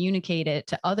then communicate it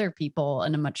to other people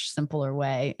in a much simpler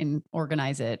way and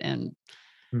organize it. And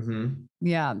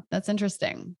yeah, that's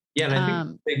interesting. Yeah. And I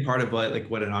think a big part of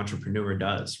what an entrepreneur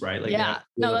does, right? Like, yeah,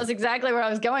 no, that's exactly where I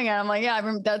was going at. I'm like, yeah,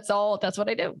 that's what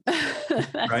I do.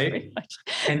 Right.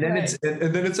 And then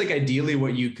it's like, ideally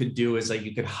what you could do is like,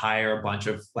 you could hire a bunch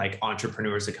of like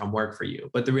entrepreneurs to come work for you.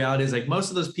 But the reality is like, most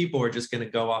of those people are just going to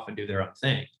go off and do their own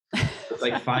thing. It's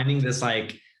like finding this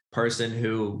like person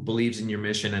who believes in your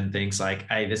mission and thinks like,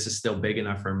 hey, this is still big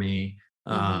enough for me,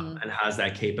 and has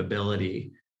that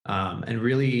capability. And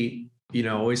really,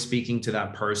 always speaking to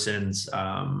that person's,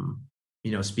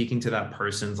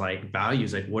 like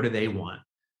values, like what do they want?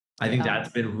 I think Yeah.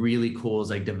 that's been really cool, is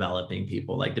like developing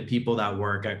people, like the people that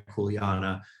work at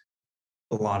Kuleana.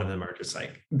 A lot of them are just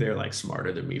like, they're like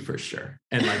smarter than me for sure.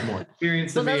 And like more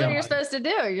experienced Well, than that's me. what I'm you're like, supposed to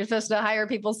do. You're supposed to hire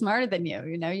people smarter than you.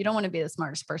 You don't want to be the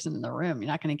smartest person in the room. You're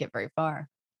not going to get very far.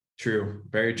 true,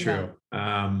 very Yeah.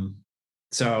 true.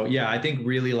 So yeah, I think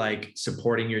really like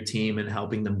supporting your team and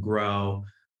helping them grow,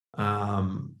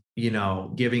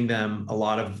 giving them a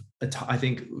lot of, I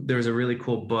think there's a really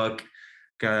cool book.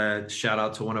 Shout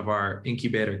out to one of our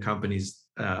incubator companies.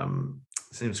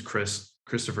 His name's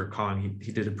Christopher Kong.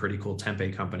 He did a pretty cool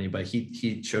tempeh company, but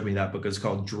he showed me that book. It's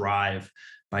called Drive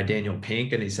by Daniel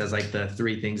Pink. And he says like the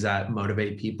three things that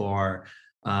motivate people are,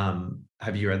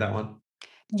 have you read that one?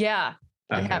 Yeah.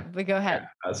 I Okay. have, but go ahead.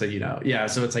 So, yeah.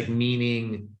 So it's like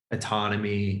meaning,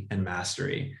 autonomy, and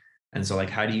mastery. And so, like,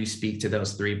 how do you speak to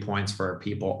those 3 points for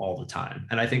people all the time?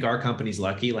 And I think our company's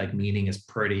lucky, like, meaning is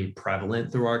pretty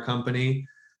prevalent through our company.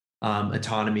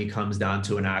 Autonomy comes down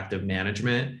to an active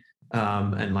management.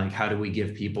 And like, how do we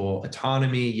give people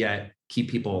autonomy yet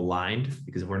keep people aligned?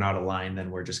 Because if we're not aligned,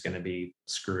 then we're just going to be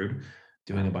screwed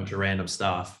doing a bunch of random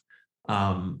stuff.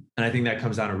 And I think that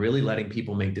comes down to really letting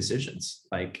people make decisions.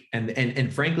 Like,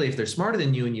 and frankly, if they're smarter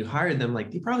than you and you hired them,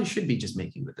 like, they probably should be just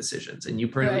making the decisions. And you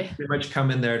pretty much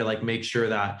come in there to like make sure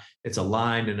that it's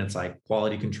aligned and it's like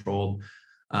quality controlled.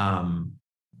 And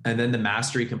then the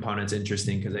mastery component's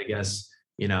interesting because I guess,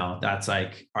 that's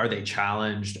like, are they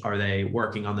challenged? Are they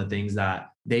working on the things that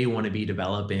they want to be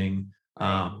developing?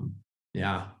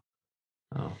 Yeah.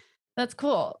 Oh. That's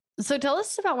cool. So tell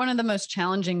us about one of the most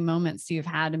challenging moments you've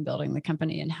had in building the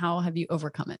company and how have you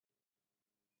overcome it?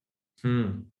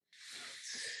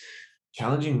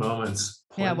 Challenging moments.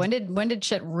 Yeah. When did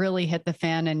shit really hit the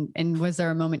fan and was there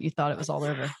a moment you thought it was all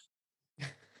over?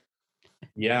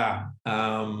 Yeah.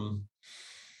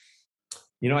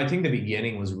 I think the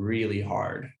beginning was really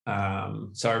hard.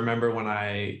 So I remember when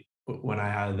I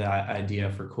had that idea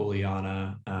for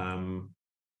Kuleana,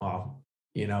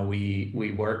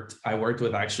 I worked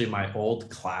with actually my old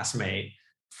classmate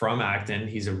from Acton.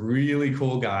 He's a really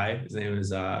cool guy. His name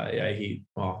is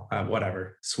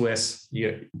whatever, Swiss.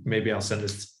 Maybe we'll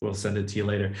send it to you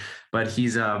later. But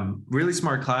he's really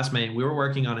smart classmate. We were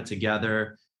working on it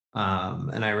together.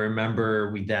 And I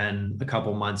remember we then, a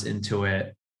couple months into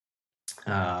it,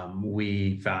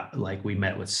 we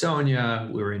met with Sonia,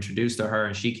 we were introduced to her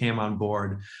and she came on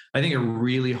board. I think a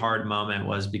really hard moment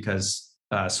was because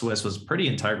Swiss was pretty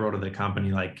integral to the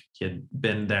company. Like, he had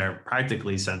been there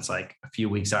practically since like a few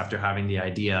weeks after having the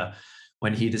idea,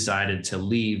 when he decided to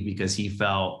leave because he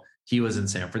felt he was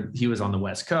he was on the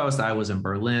West Coast. I was in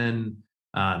Berlin.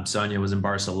 Sonia was in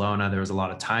Barcelona. There was a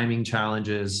lot of timing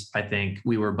challenges. I think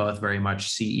we were both very much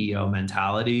CEO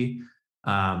mentality.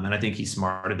 And I think he's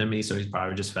smarter than me. So he's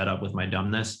probably just fed up with my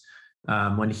dumbness.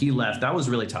 When he left, that was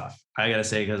really tough. I got to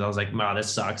say, because I was like, wow, this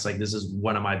sucks. Like, this is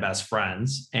one of my best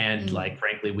friends. And like,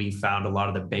 frankly, we found a lot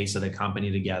of the base of the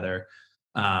company together.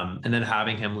 And then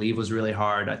having him leave was really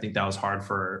hard. I think that was hard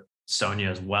for Sonia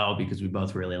as well, because we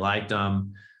both really liked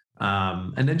him.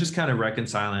 And then just kind of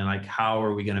reconciling, like, how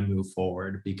are we going to move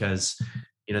forward? Because,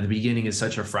 the beginning is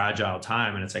such a fragile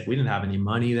time. And it's like, we didn't have any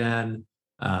money then.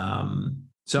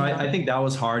 So I think that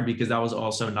was hard because that was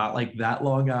also not like that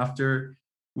long after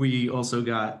we also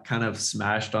got kind of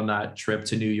smashed on that trip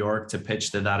to New York to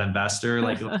pitch to that investor.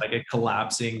 Like, it was like a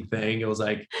collapsing thing. It was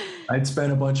like, I'd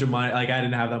spent a bunch of money. Like, I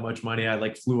didn't have that much money. I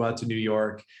like flew out to New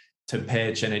York to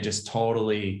pitch and it just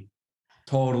totally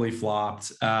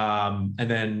flopped. And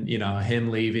then,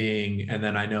 him leaving. And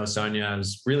then I know Sonia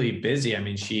was really busy. I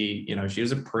mean, she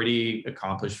was a pretty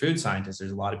accomplished food scientist.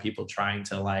 There's a lot of people trying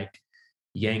to like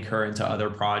yank her into other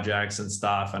projects and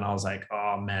stuff. And I was like,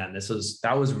 oh man,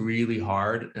 that was really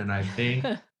hard. And I think,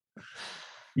 I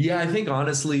think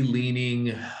honestly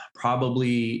leaning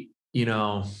probably,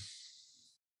 that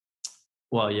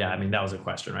was a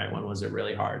question, right? When was it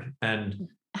really hard? And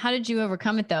how did you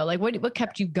overcome it though? Like, what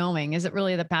kept you going? Is it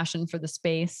really the passion for the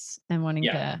space and wanting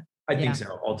to? I think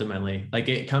so. Ultimately, like,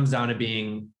 it comes back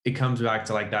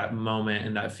to like that moment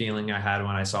and that feeling I had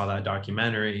when I saw that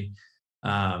documentary.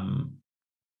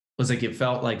 Was like, it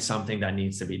felt like something that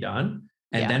needs to be done.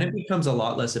 And then it becomes a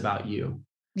lot less about you.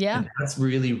 Yeah. And that's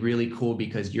really, really cool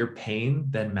because your pain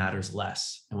then matters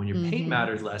less. And when your pain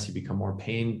matters less, you become more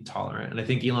pain tolerant. And I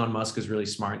think Elon Musk is really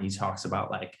smart. And he talks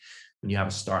about like, when you have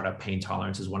a startup, pain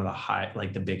tolerance is one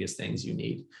of the biggest things you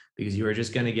need, because you are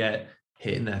just going to get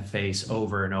hit in the face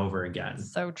over and over again.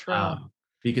 So true.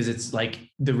 Because it's like,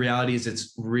 the reality is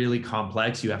it's really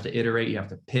complex. You have to iterate, you have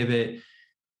to pivot.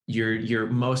 your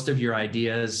most of your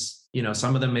ideas,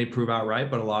 some of them may prove out right,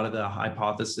 but a lot of the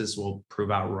hypothesis will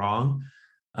prove out wrong.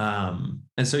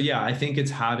 And so, yeah, I think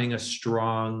it's having a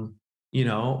strong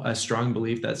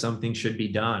belief that something should be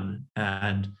done.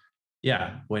 And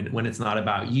yeah, when it's not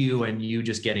about you and you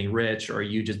just getting rich or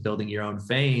you just building your own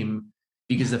fame,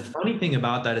 because the funny thing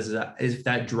about that is that if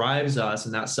that drives us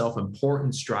and that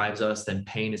self-importance drives us, then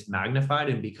pain is magnified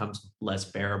and becomes less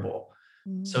bearable.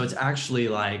 So it's actually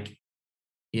like,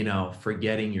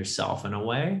 forgetting yourself in a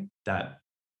way that,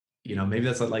 maybe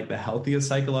that's like the healthiest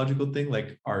psychological thing.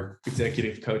 Like our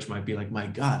executive coach might be like, my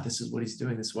God, this is what he's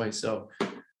doing. This is why he's so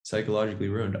psychologically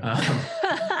ruined.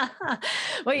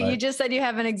 Wait, you just said you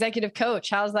have an executive coach.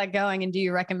 How's that going? And do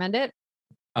you recommend it?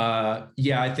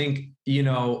 Yeah, I think,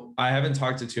 I haven't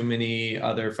talked to too many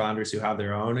other founders who have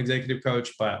their own executive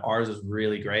coach, but ours is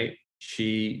really great.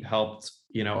 She helped,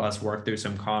 us work through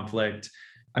some conflict.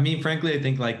 I mean, frankly, I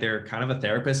think like they're kind of a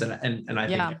therapist and I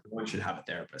think everyone should have a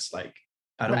therapist. Like,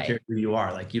 I don't care who you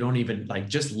are. Like, you don't even like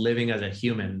just living as a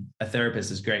human, a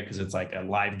therapist is great because it's like a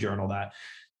live journal that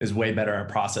is way better at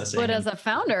processing. But as a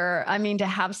founder, I mean, to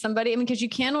have somebody, because you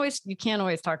can't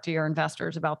always talk to your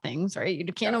investors about things, right? You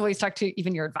can't always talk to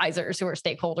even your advisors who are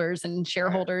stakeholders and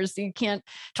shareholders. You can't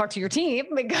talk to your team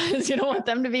because you don't want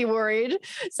them to be worried.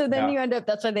 So then you end up,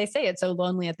 that's why they say it's so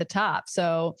lonely at the top.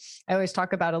 So I always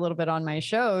talk about a little bit on my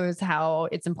shows, how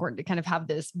it's important to kind of have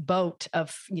this boat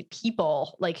of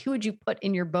people. Like, who would you put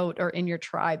in your boat or in your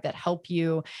tribe that help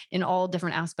you in all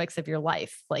different aspects of your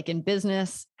life? Like in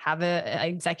business, have an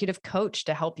executive coach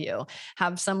to help you.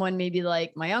 Have someone maybe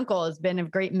like my uncle has been a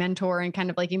great mentor and kind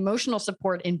of like emotional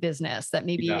support in business that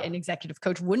maybe an executive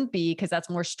coach wouldn't be, because that's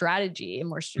more strategy and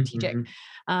more strategic.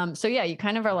 So yeah, you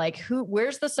kind of are like,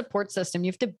 where's the support system?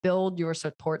 You have to build your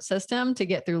support system to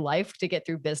get through life, to get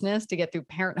through business, to get through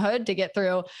parenthood, to get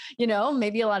through,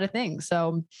 maybe a lot of things.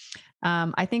 So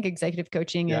I think executive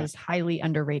coaching is highly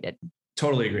underrated.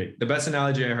 Totally agree. The best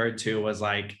analogy I heard too was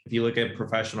like, if you look at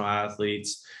professional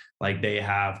athletes, like they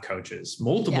have coaches,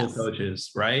 multiple coaches,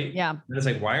 right? Yeah. And it's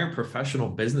like, why aren't professional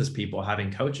business people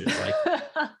having coaches?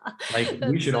 Like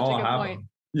we should all have them.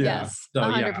 Yeah. Yes, So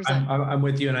 100%. yeah, I'm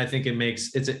with you. And I think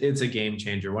it's a game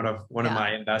changer. One of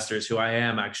my investors who I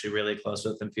am actually really close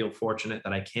with and feel fortunate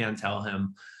that I can tell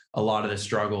him a lot of the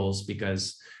struggles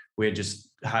because we had just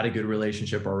had a good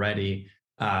relationship already.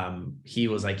 He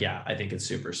was like, yeah, I think it's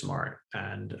super smart.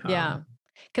 And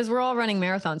because we're all running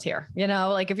marathons here,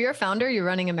 like if you're a founder, you're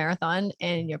running a marathon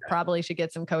and you probably should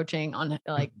get some coaching on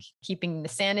like keeping the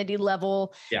sanity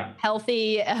level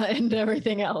healthy and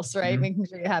everything else, right? Making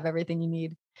sure you have everything you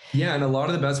need. Yeah. And a lot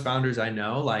of the best founders I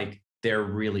know, like they're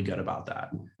really good about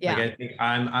that. Yeah. Like I think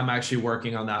I'm actually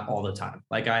working on that all the time.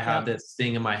 Like I have this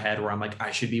thing in my head where I'm like, I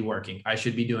should be working. I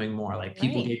should be doing more. Like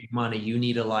people give you money. You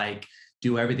need to like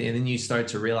do everything. And then you start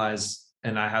to realize,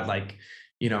 and I had like,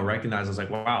 recognize, I was like,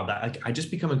 wow, that like, I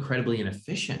just become incredibly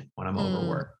inefficient when I'm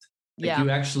overworked. Like you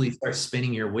actually start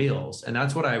spinning your wheels. And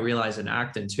that's what I realized in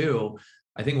Acton too.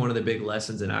 I think one of the big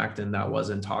lessons in Acton that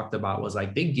wasn't talked about was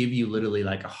like, they give you literally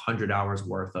like 100 hours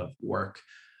worth of work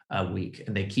a week,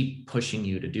 and they keep pushing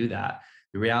you to do that.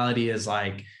 The reality is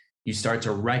like, you start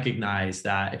to recognize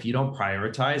that if you don't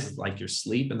prioritize like your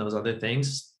sleep and those other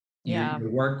things, your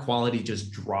work quality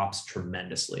just drops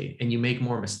tremendously and you make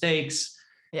more mistakes.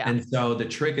 Yeah. And so the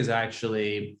trick is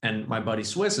actually, and my buddy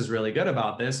Swiss is really good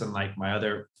about this. And like my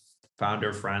other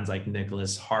founder friends like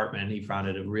Nicholas Hartman, he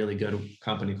founded a really good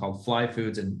company called Fly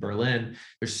Foods in Berlin.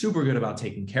 They're super good about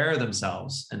taking care of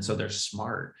themselves. And so they're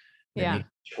smart. They make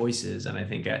choices. And I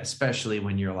think especially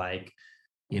when you're like,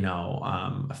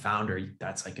 a founder,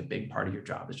 that's like a big part of your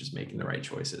job is just making the right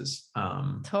choices.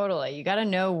 Totally. You got to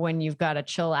know when you've got to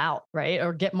chill out, right?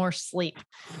 Or get more sleep.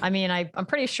 I mean, I'm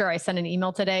pretty sure I sent an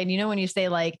email today and when you say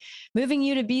like moving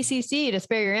you to BCC to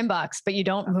spare your inbox, but you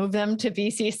don't move them to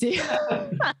BCC.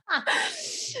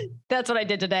 That's what I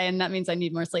did today. And that means I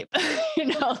need more sleep,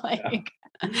 you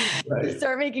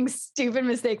start making stupid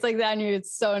mistakes like that and you get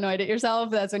so annoyed at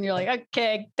yourself. That's when you're like,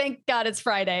 okay, thank God it's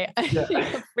Friday.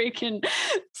 Freaking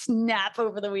snap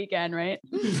over the weekend, right?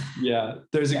 Yeah.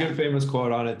 There's a good famous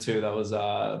quote on it too. That was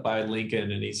by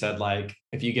Lincoln. And he said like,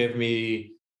 if you give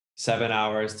me 7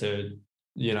 hours to,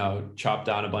 chop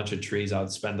down a bunch of trees, I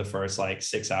would spend the first like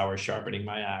 6 hours sharpening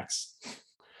my axe.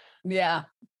 Yeah.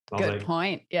 Good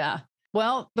point. Yeah.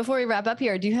 Well, before we wrap up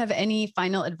here, do you have any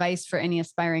final advice for any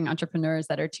aspiring entrepreneurs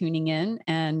that are tuning in?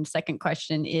 And second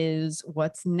question is,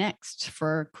 what's next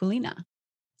for Coolina?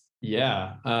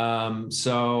 Yeah.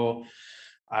 So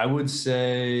I would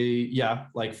say, yeah,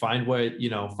 like find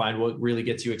what really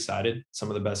gets you excited. Some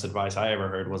of the best advice I ever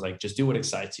heard was like, just do what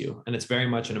excites you. And it's very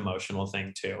much an emotional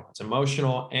thing too. It's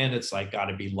emotional and it's like got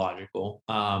to be logical.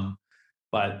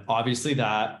 But obviously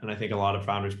that, and I think a lot of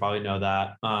founders probably know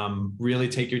that, really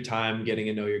take your time getting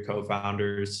to know your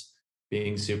co-founders,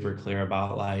 being super clear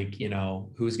about like,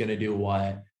 who's going to do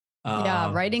what.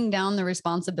 Writing down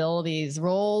the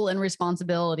role and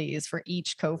responsibilities for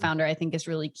each co-founder, I think is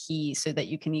really key so that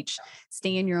you can each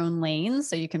stay in your own lane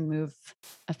so you can move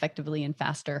effectively and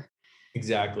faster.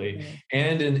 Exactly.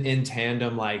 And in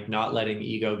tandem, like not letting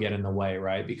ego get in the way,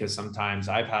 right? Because sometimes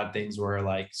I've had things where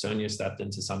like Sonia stepped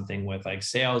into something with like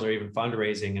sales or even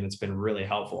fundraising, and it's been really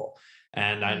helpful.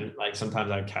 And I'm like,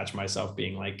 sometimes I catch myself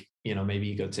being like,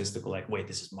 maybe egotistical, like, wait,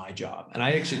 this is my job. And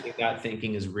I actually think that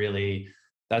thinking is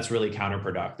that's really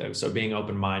counterproductive. So being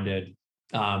open-minded,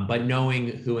 but knowing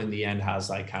who in the end has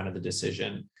like kind of the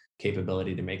decision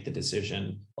capability to make the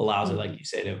decision allows it, like you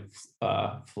say, to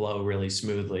flow really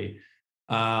smoothly.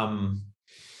 And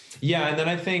then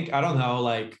I think, I don't know,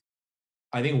 like,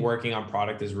 I think working on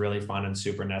product is really fun and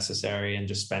super necessary and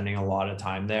just spending a lot of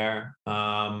time there.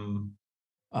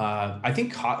 I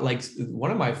think like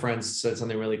one of my friends said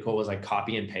something really cool was like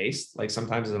copy and paste. Like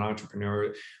sometimes as an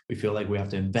entrepreneur, we feel like we have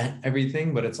to invent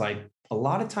everything, but it's like a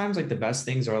lot of times like the best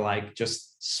things are like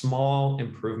just small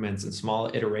improvements and small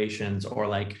iterations or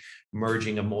like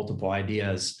merging of multiple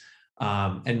ideas.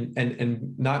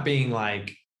 And not being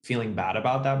like feeling bad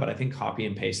about that, but I think copy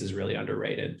and paste is really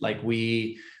underrated. Like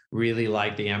we really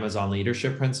like the Amazon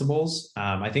leadership principles.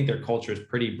 I think their culture is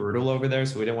pretty brutal over there,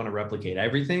 so we don't want to replicate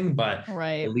everything, but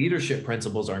the leadership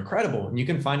principles are incredible and you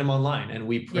can find them online. And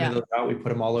we printed those out, we put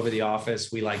them all over the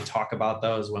office. We like talk about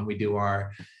those when we do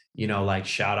our, like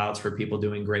shout outs for people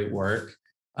doing great work.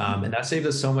 And that saved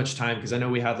us so much time because I know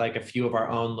we had like a few of our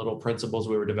own little principles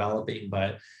we were developing,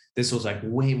 but this was like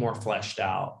way more fleshed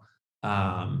out.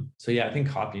 So yeah, I think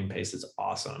copy and paste is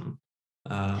awesome.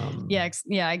 I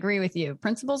agree with you.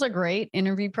 Principles are great.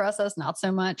 Interview process, not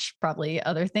so much. Probably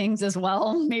other things as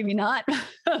well. Maybe not,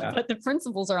 but the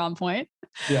principles are on point.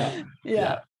 Yeah.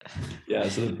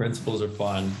 So the principles are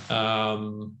fun.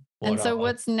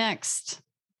 What's next?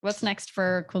 What's next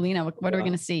for Coolina? What are we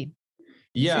going to see?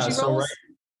 So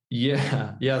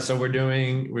we're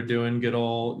doing good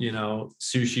old,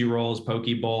 sushi rolls, poke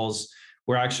bowls.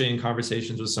 We're actually in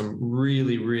conversations with some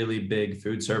really, really big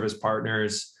food service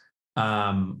partners.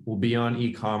 We'll be on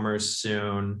e-commerce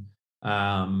soon.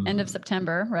 End of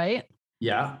September, right?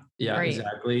 Yeah, great.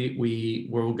 Exactly.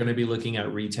 We're going to be looking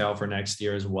at retail for next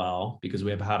year as well, because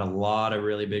we have had a lot of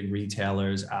really big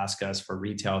retailers ask us for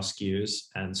retail SKUs.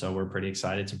 And so we're pretty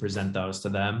excited to present those to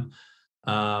them.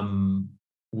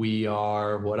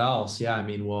 What else?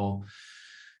 We'll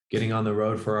getting on the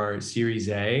road for our Series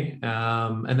A.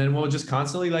 And then we'll just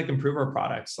constantly like improve our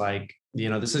products. Like,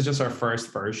 this is just our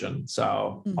first version.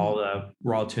 So all the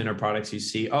raw tuna products you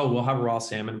see, we'll have raw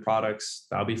salmon products.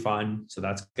 That'll be fun. So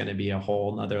that's going to be a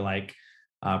whole nother like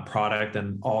product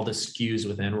and all the SKUs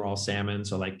within raw salmon.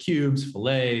 So like cubes,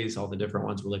 fillets, all the different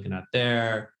ones we're looking at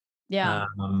there. Yeah.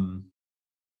 And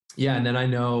then I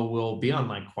know we'll be on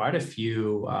like quite a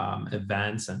few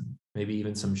events and maybe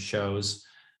even some shows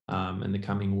in the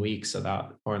coming weeks,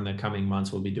 or in the coming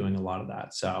months, we'll be doing a lot of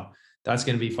that. So that's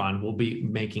going to be fun. We'll be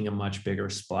making a much bigger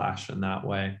splash in that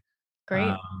way.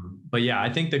 Great. But yeah,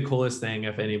 I think the coolest thing,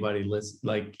 if anybody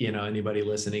anybody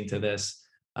listening to this,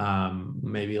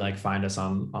 maybe like find us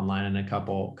online in a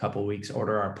couple weeks,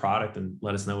 order our product and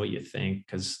let us know what you think.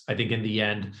 Cause I think in the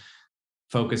end,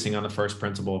 focusing on the first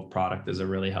principle of product is a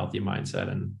really healthy mindset,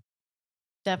 and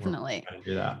definitely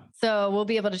do that. So we'll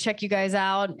be able to check you guys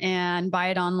out and buy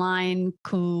it online,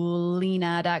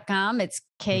 Coolina.com. It's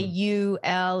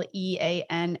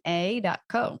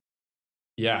KULEANA.co.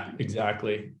 Yeah,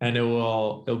 exactly. And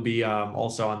it'll be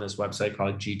also on this website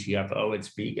called GTFO. It's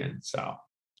vegan. So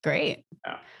great.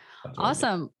 Yeah.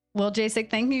 Awesome. Well,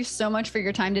 Jasik, thank you so much for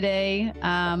your time today.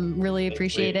 Really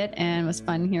appreciate it. And it was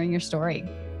fun hearing your story.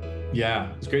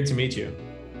 Yeah, it's great to meet you.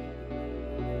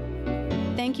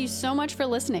 Thank you so much for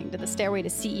listening to the Stairway to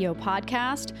CEO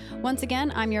podcast. Once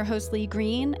again, I'm your host, Lee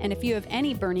Green, and if you have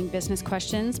any burning business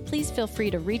questions, please feel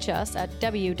free to reach us at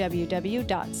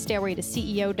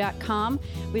www.stairwaytoceo.com.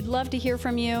 We'd love to hear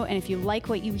from you, and if you like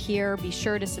what you hear, be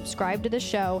sure to subscribe to the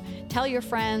show, tell your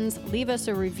friends, leave us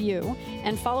a review,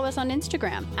 and follow us on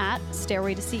Instagram at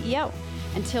Stairway to CEO.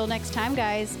 Until next time,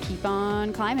 guys, keep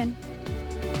on climbing.